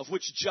 of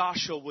which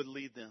Joshua would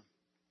lead them.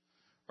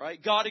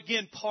 Right? God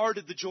again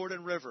parted the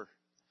Jordan River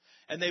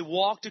and they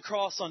walked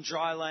across on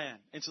dry land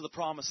into the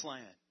promised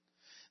land.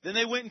 Then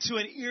they went into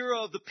an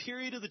era of the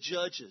period of the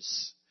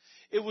judges.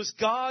 It was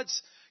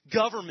God's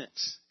government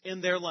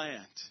in their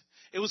land.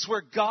 It was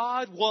where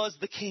God was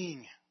the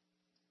king.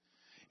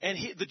 And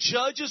the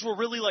judges were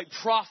really like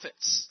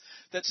prophets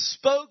that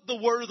spoke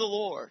the word of the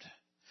Lord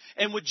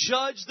and would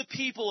judge the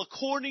people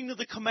according to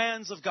the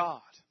commands of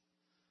God.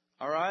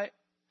 All right?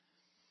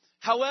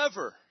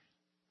 However,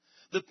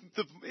 the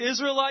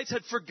Israelites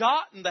had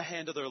forgotten the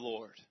hand of their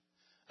Lord.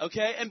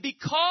 Okay? And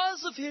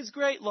because of His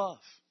great love,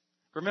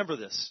 remember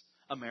this,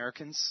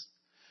 Americans,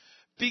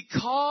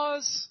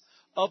 because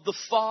of the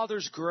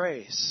Father's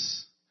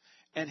grace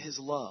and His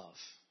love,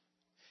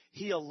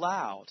 He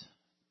allowed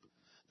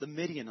the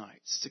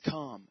Midianites to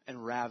come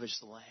and ravage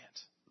the land.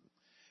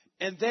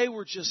 And they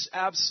were just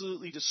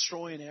absolutely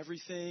destroying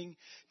everything,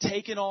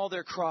 taking all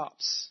their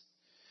crops.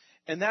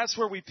 And that's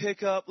where we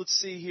pick up, let's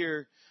see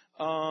here.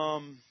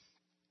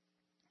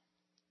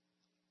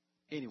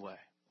 Anyway,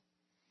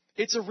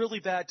 it's a really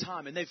bad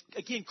time. And they've,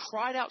 again,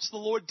 cried out to the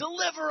Lord,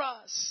 deliver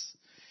us.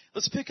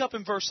 Let's pick up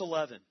in verse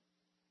 11.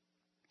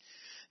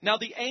 Now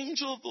the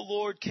angel of the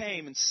Lord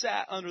came and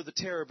sat under the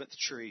terebinth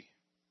tree,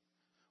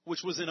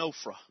 which was in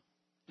Ophrah.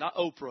 Not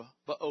Oprah,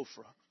 but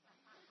Ophrah.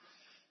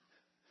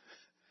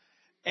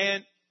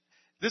 And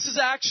this is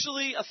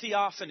actually a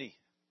theophany.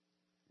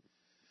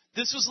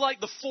 This was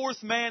like the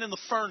fourth man in the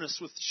furnace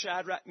with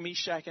Shadrach,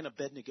 Meshach, and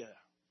Abednego.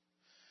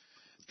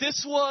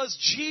 This was,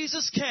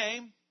 Jesus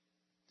came,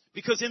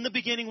 because in the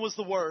beginning was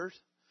the Word,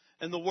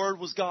 and the Word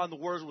was God, and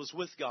the Word was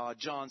with God.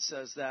 John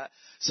says that.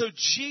 So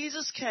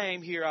Jesus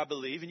came here, I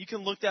believe, and you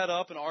can look that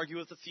up and argue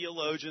with the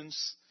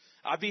theologians.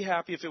 I'd be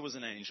happy if it was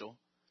an angel.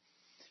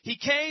 He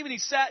came and He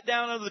sat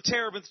down under the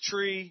terebinth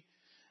tree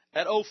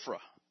at Ophrah,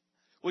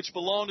 which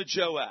belonged to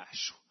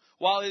Joash,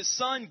 while his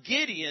son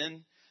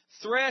Gideon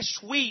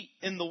threshed wheat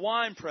in the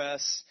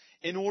winepress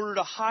in order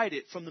to hide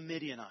it from the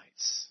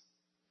Midianites.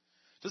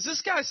 Does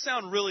this guy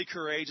sound really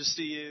courageous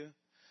to you?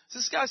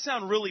 Does this guy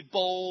sound really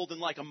bold and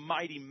like a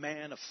mighty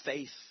man of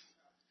faith?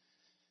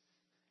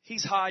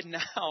 He's hiding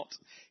out.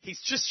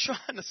 He's just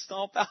trying to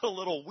stomp out a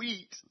little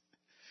wheat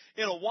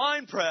in a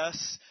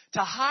winepress to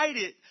hide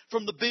it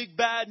from the big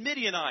bad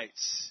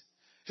Midianites,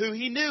 who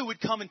he knew would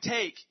come and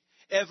take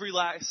every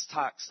last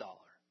tax dollar.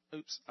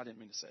 Oops, I didn't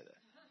mean to say that.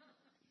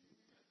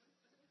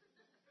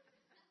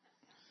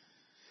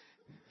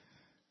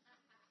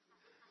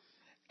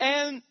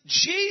 And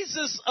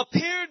Jesus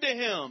appeared to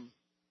him.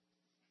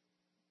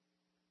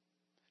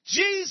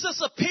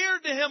 Jesus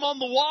appeared to him on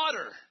the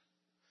water.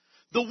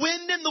 The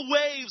wind and the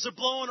waves are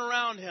blowing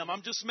around him.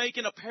 I'm just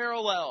making a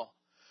parallel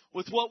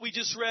with what we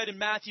just read in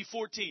Matthew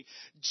 14.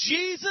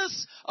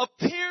 Jesus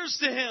appears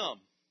to him.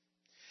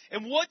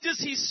 And what does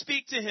He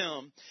speak to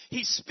him?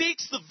 He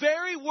speaks the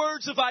very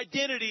words of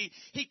identity.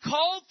 He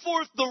called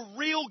forth the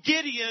real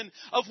Gideon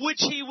of which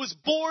he was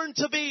born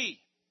to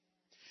be.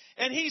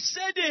 And He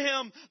said to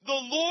him, the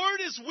Lord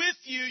is with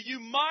you,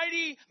 you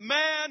mighty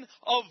man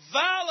of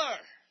valor.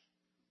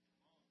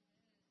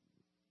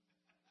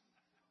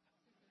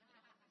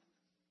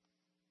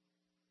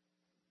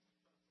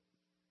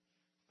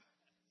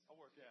 I'll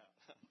work out.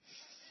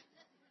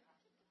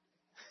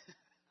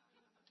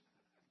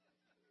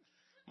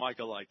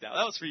 Micah liked that.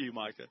 That was for you,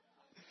 Micah.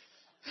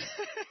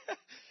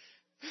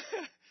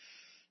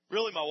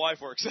 Really, my wife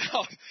works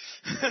out.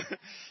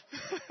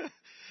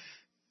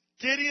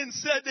 Gideon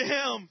said to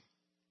him,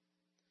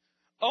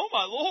 oh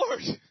my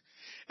Lord,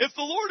 if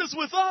the Lord is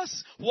with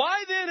us,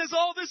 why then has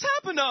all this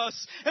happened to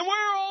us? And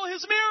where are all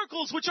His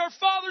miracles which our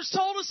fathers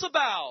told us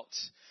about?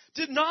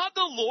 Did not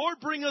the Lord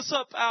bring us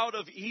up out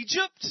of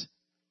Egypt?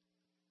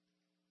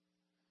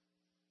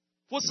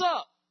 What's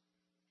up?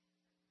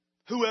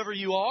 Whoever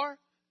you are,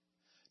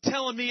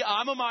 telling me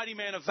I'm a mighty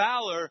man of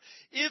valor.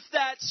 If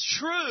that's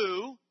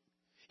true,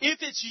 if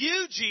it's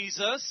you,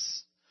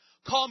 Jesus,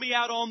 call me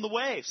out on the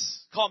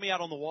waves. Call me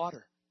out on the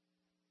water.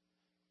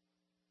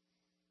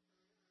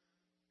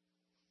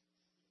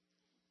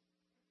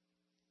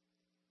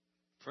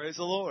 Praise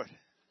the Lord.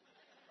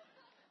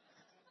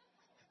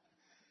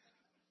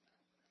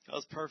 That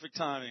was perfect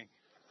timing.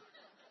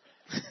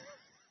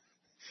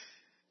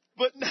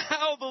 But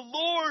now the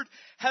Lord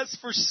has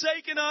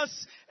forsaken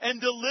us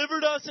and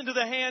delivered us into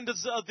the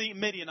hands of the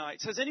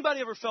Midianites. Has anybody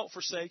ever felt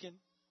forsaken?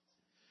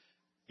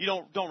 You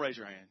don't raise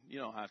your hand. You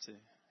don't have to.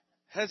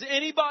 Has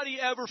anybody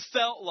ever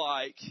felt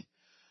like,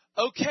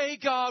 okay,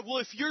 God, well,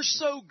 if you're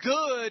so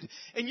good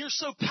and you're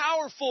so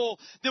powerful,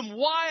 then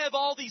why have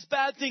all these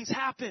bad things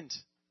happened?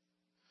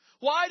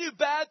 Why do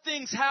bad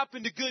things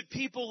happen to good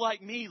people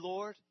like me,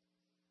 Lord?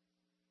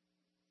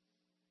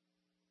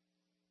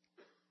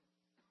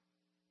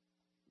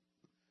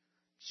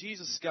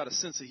 Jesus got a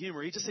sense of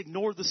humor. He just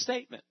ignored the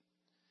statement.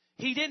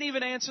 He didn't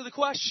even answer the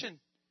question.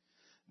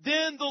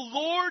 Then the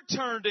Lord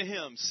turned to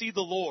him. See, the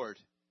Lord.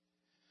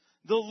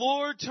 The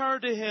Lord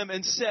turned to him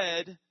and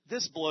said,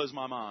 this blows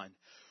my mind.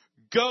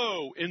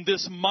 Go in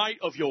this might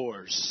of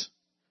yours,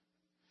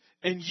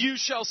 and you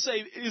shall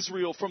save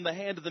Israel from the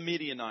hand of the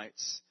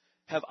Midianites.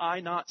 Have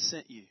I not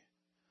sent you?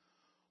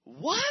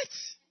 What?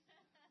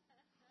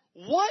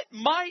 What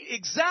might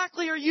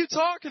exactly are you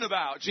talking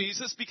about,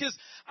 Jesus? Because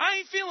I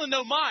ain't feeling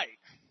no might.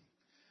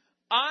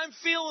 I'm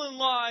feeling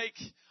like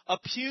a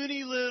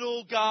puny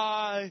little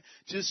guy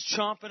just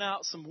chomping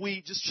out some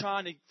wheat, just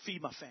trying to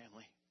feed my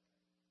family.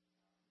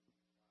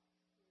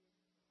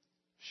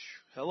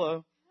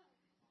 Hello.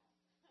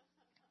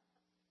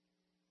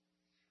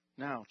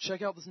 Now,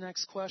 check out this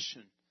next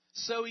question.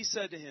 So he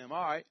said to him,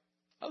 all right,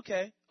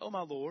 okay, oh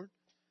my Lord,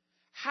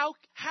 how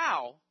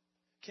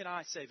can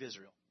I save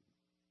Israel?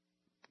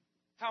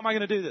 How am I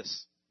going to do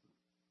this?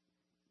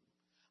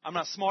 I'm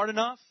not smart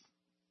enough.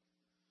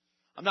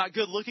 I'm not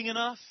good looking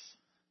enough.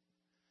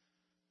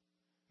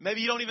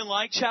 Maybe you don't even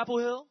like Chapel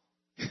Hill.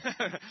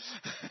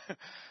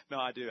 No,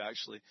 I do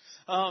actually.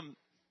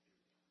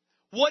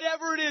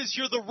 Whatever it is,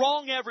 you're the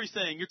wrong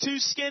everything. You're too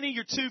skinny,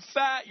 you're too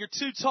fat, you're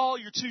too tall,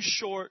 you're too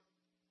short.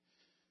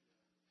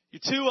 You're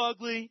too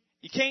ugly.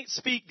 You can't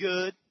speak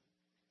good.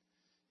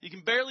 You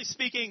can barely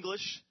speak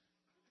English.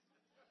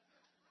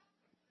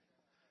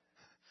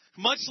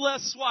 Much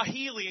less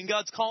Swahili, and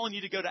God's calling you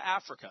to go to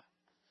Africa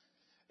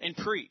and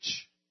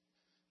preach.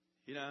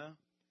 You know?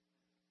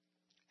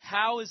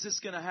 How is this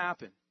going to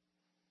happen?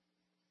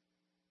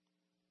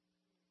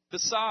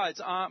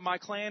 Besides, my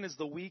clan is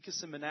the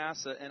weakest in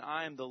Manasseh, and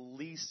I am the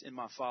least in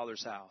my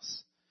father's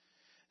house.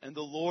 And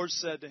the Lord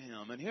said to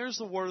him, and here's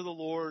the word of the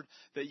Lord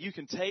that you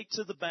can take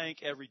to the bank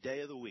every day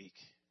of the week.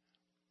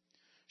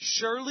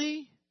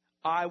 Surely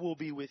I will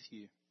be with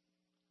you,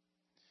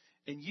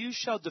 and you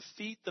shall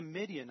defeat the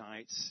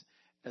Midianites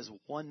as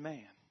one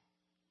man.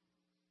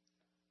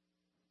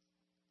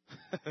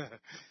 It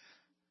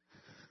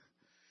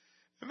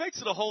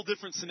makes it a whole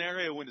different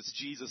scenario when it's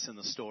Jesus in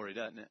the story,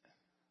 doesn't it?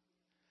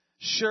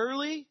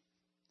 Surely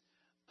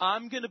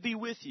I'm going to be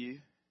with you,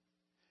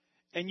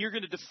 and you're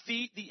going to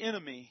defeat the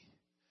enemy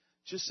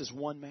just as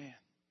one man.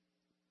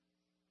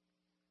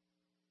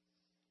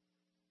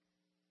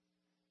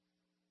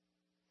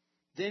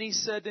 Then he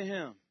said to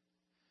him,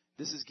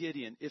 this is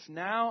Gideon, if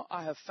now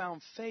I have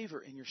found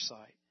favor in your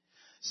sight.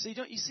 See,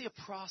 don't you see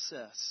a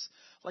process?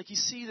 Like you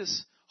see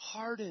this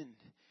hardened,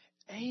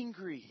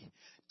 angry,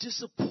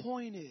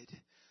 disappointed,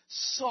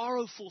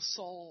 sorrowful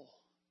Saul,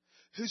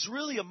 who's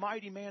really a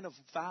mighty man of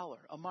valor,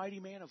 a mighty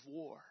man of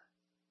war.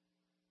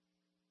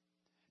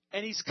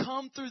 And he's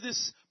come through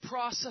this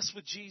process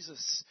with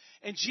Jesus.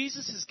 And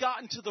Jesus has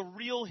gotten to the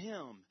real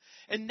him.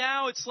 And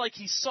now it's like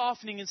he's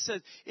softening and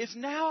said, if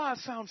now I've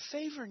found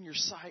favor in your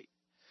sight,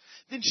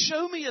 then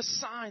show me a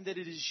sign that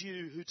it is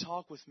you who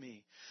talk with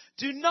me.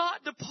 Do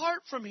not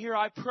depart from here,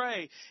 I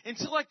pray,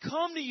 until I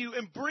come to you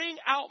and bring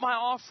out my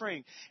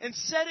offering and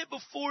set it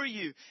before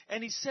you.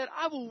 And he said,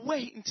 I will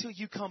wait until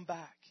you come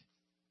back.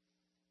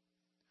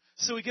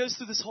 So he goes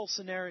through this whole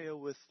scenario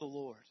with the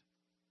Lord.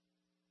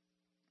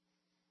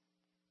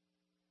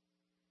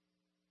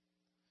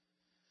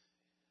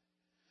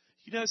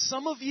 You know,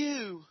 some of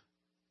you,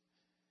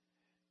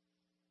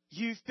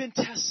 you've been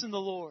testing the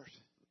Lord.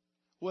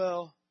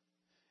 Well,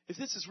 if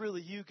this is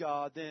really you,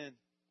 God, then,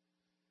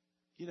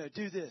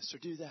 do this or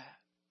do that.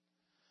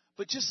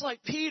 But just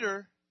like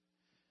Peter,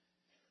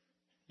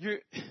 you're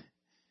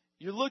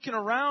looking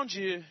around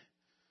you.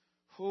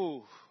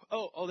 Oh,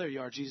 there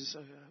you are, Jesus.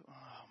 Oh,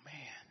 man.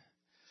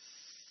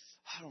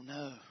 I don't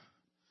know.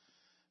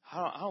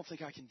 I don't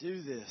think I can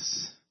do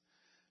this.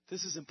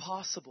 This is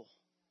impossible.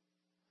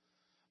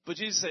 But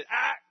Jesus said,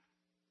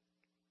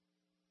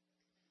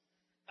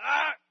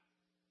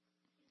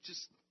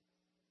 just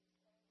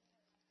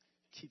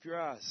keep your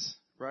eyes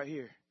right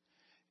here.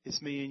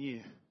 It's me and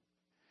you.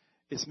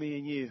 It's me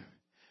and you.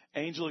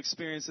 Angel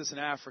experienced this in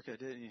Africa,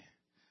 didn't you?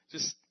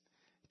 Just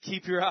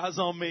keep your eyes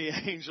on me,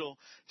 Angel.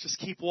 Just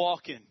keep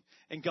walking.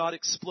 And God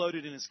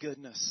exploded in His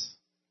goodness.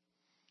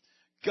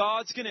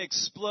 God's going to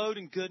explode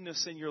in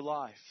goodness in your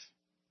life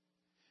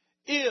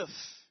if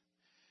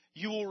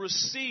you will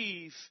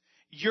receive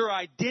your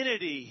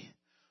identity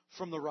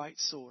from the right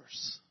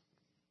source.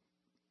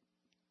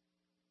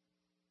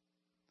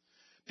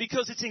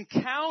 Because it's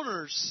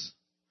encounters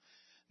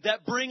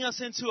that bring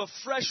us into a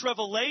fresh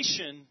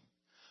revelation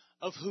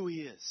of who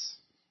He is.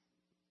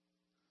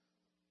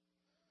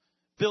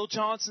 Bill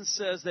Johnson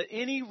says that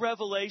any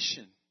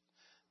revelation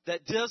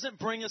that doesn't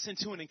bring us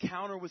into an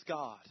encounter with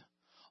God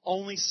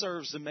only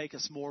serves to make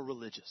us more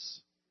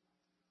religious.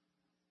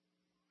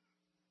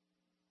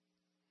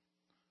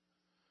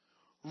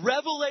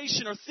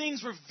 Revelation or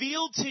things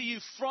revealed to you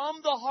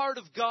from the heart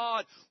of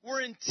God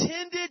were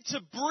intended to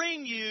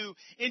bring you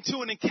into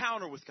an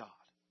encounter with God.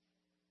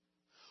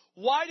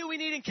 Why do we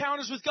need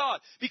encounters with God?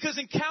 Because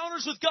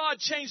encounters with God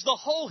change the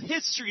whole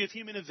history of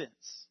human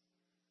events.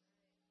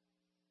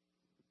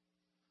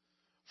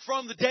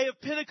 From the day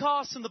of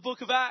Pentecost in the book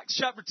of Acts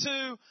chapter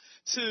 2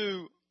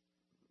 to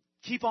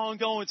keep on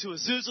going to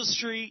Azusa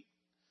Street,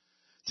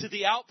 to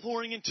the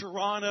outpouring in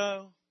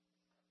Toronto,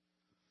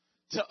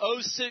 to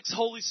 06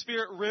 Holy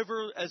Spirit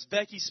River, as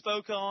Becky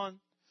spoke on,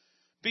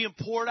 being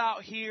poured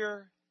out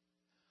here.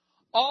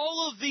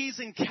 All of these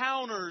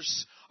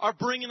encounters are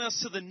bringing us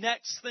to the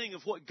next thing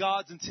of what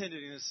God's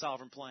intended in His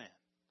sovereign plan.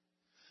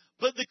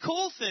 But the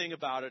cool thing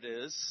about it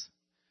is,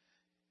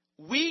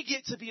 we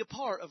get to be a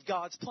part of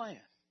God's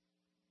plan.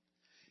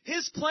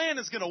 His plan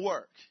is going to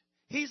work.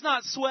 He's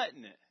not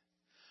sweating it.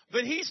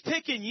 But He's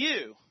picking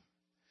you.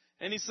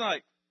 And He's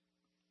like,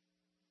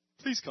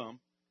 please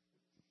come.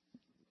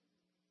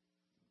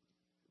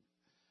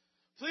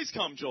 Please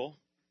come, Joel.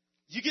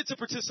 You get to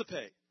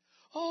participate.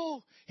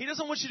 Oh, He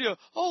doesn't want you to go,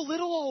 oh,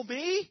 little old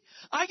me,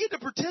 I get to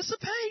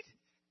participate?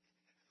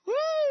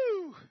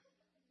 Woo!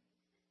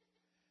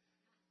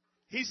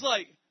 He's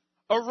like,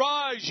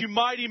 arise, you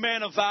mighty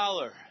man of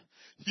valor.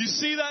 You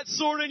see that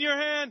sword in your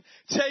hand?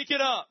 Take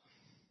it up.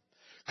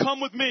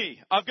 Come with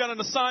me. I've got an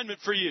assignment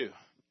for you.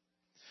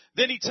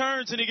 Then he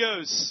turns and he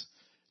goes,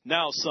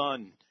 now,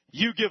 son,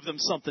 you give them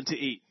something to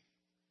eat.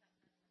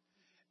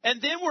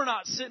 And then we're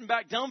not sitting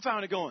back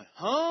dumbfounded going,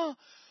 huh?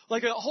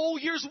 Like a whole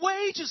year's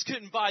wages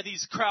couldn't buy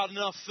these crowd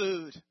enough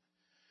food.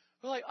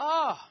 We're like,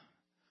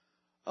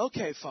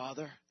 okay,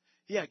 Father.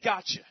 Yeah,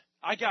 gotcha.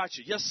 I got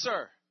you. Yes,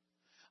 sir.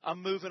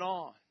 I'm moving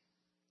on.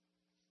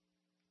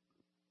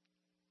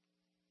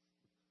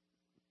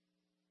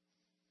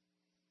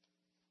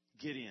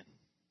 Gideon.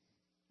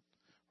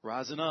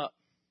 Rising up.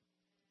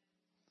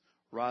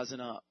 Rising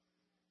up.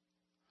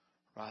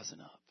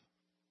 Rising up.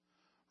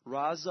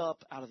 Rise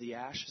up out of the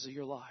ashes of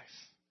your life.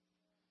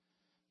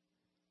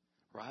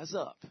 Rise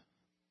up.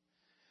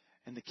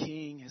 And the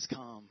King has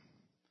come.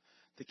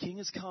 The King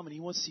has come and He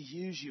wants to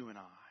use you and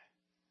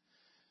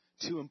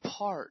I to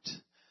impart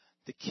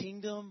the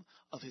kingdom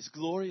of His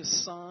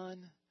glorious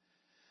Son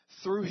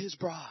through His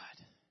bride.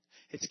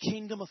 It's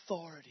kingdom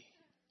authority.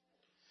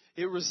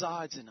 It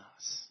resides in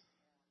us.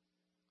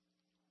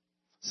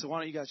 So why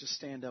don't you guys just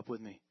stand up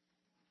with me?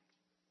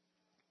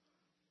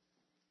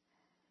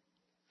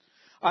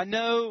 I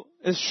know,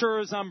 as sure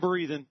as I'm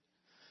breathing,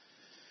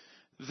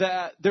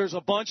 that there's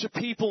a bunch of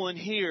people in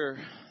here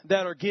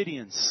that are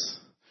Gideons.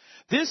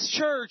 This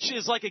church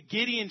is like a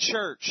Gideon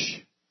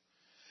church.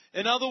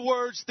 In other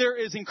words, there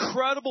is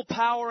incredible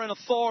power and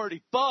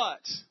authority, but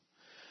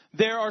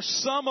there are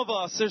some of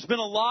us, there's been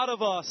a lot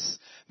of us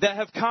that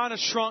have kind of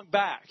shrunk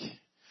back.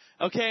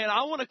 Okay, and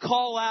I want to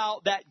call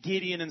out that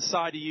Gideon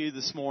inside of you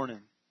this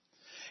morning.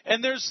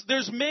 And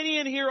there's many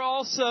in here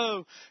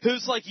also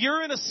who's like,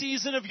 you're in a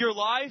season of your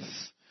life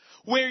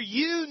where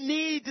you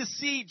need to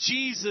see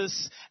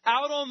Jesus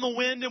out on the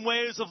wind and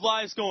waves of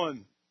life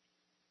going.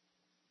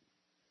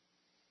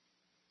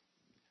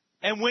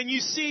 And when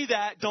you see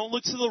that, don't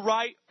look to the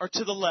right or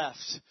to the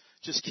left.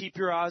 Just keep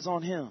your eyes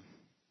on Him.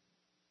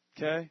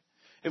 Okay?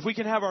 If we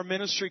can have our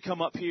ministry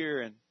come up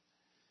here, and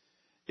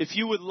if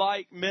you would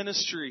like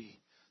ministry,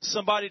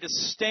 somebody to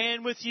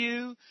stand with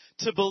you,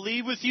 to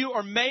believe with you,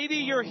 or maybe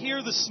you're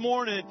here this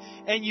morning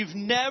and you've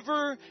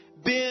never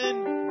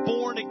been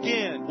born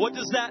again. What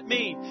does that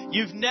mean?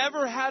 You've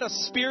never had a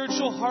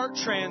spiritual heart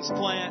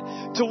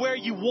transplant to where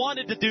you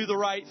wanted to do the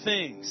right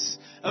things.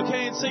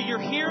 Okay, and so you're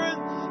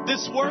hearing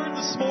this word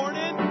this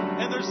morning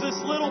and there's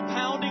this little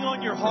pounding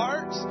on your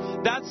heart.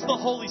 That's the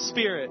Holy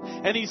Spirit.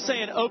 And He's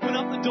saying, open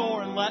up the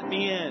door and let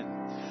me in.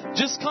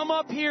 Just come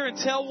up here and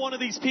tell one of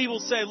these people,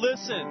 say,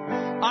 listen,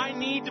 I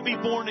need to be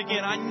born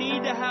again. I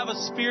need to have a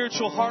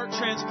spiritual heart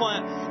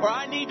transplant, or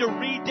I need to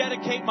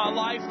rededicate my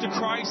life to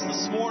Christ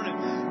this morning.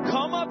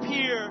 Come up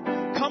here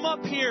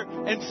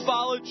and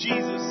follow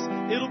Jesus.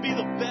 It'll be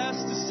the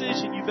best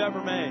decision you've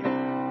ever made.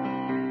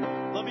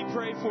 Let me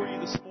pray for you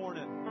this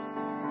morning.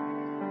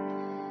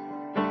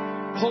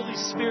 Holy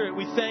Spirit,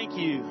 we thank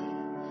you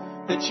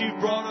that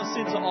you've brought us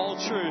into all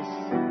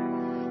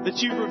truth,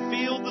 that you've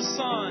revealed the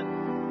Son.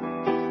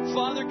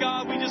 Father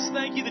God, we just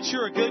thank you that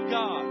you're a good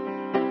God.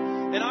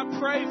 And I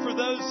pray for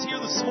those here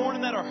this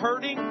morning that are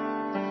hurting,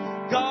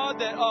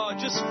 God, that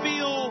just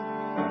feel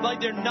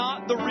like they're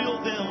not the real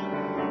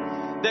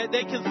them. That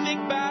they can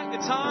think back to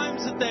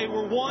times that they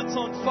were once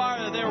on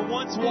fire, that they were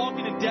once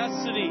walking in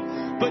destiny.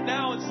 But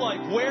now it's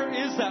like, where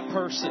is that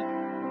person?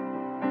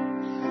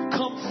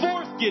 Come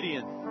forth,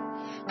 Gideon.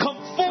 Come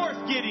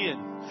forth, Gideon.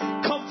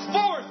 Come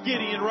forth,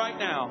 Gideon, right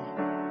now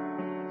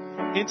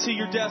into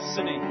your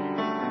destiny.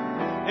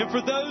 And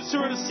for those who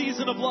are in a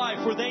season of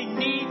life where they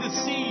need to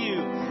see you,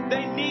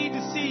 they need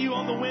to see you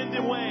on the wind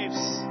and waves.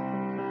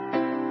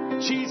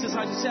 Jesus,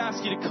 I just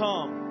ask you to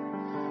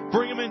come.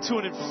 Bring them into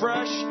a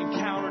fresh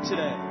encounter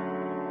today.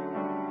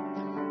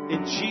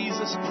 In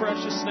Jesus'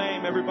 precious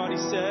name, everybody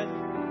said,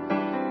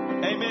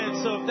 amen.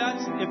 So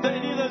if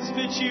any of those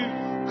fit you,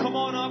 come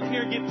on up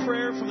here and get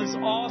prayer from this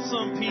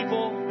awesome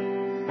people.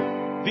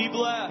 Be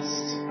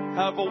blessed.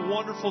 Have a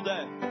wonderful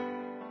day.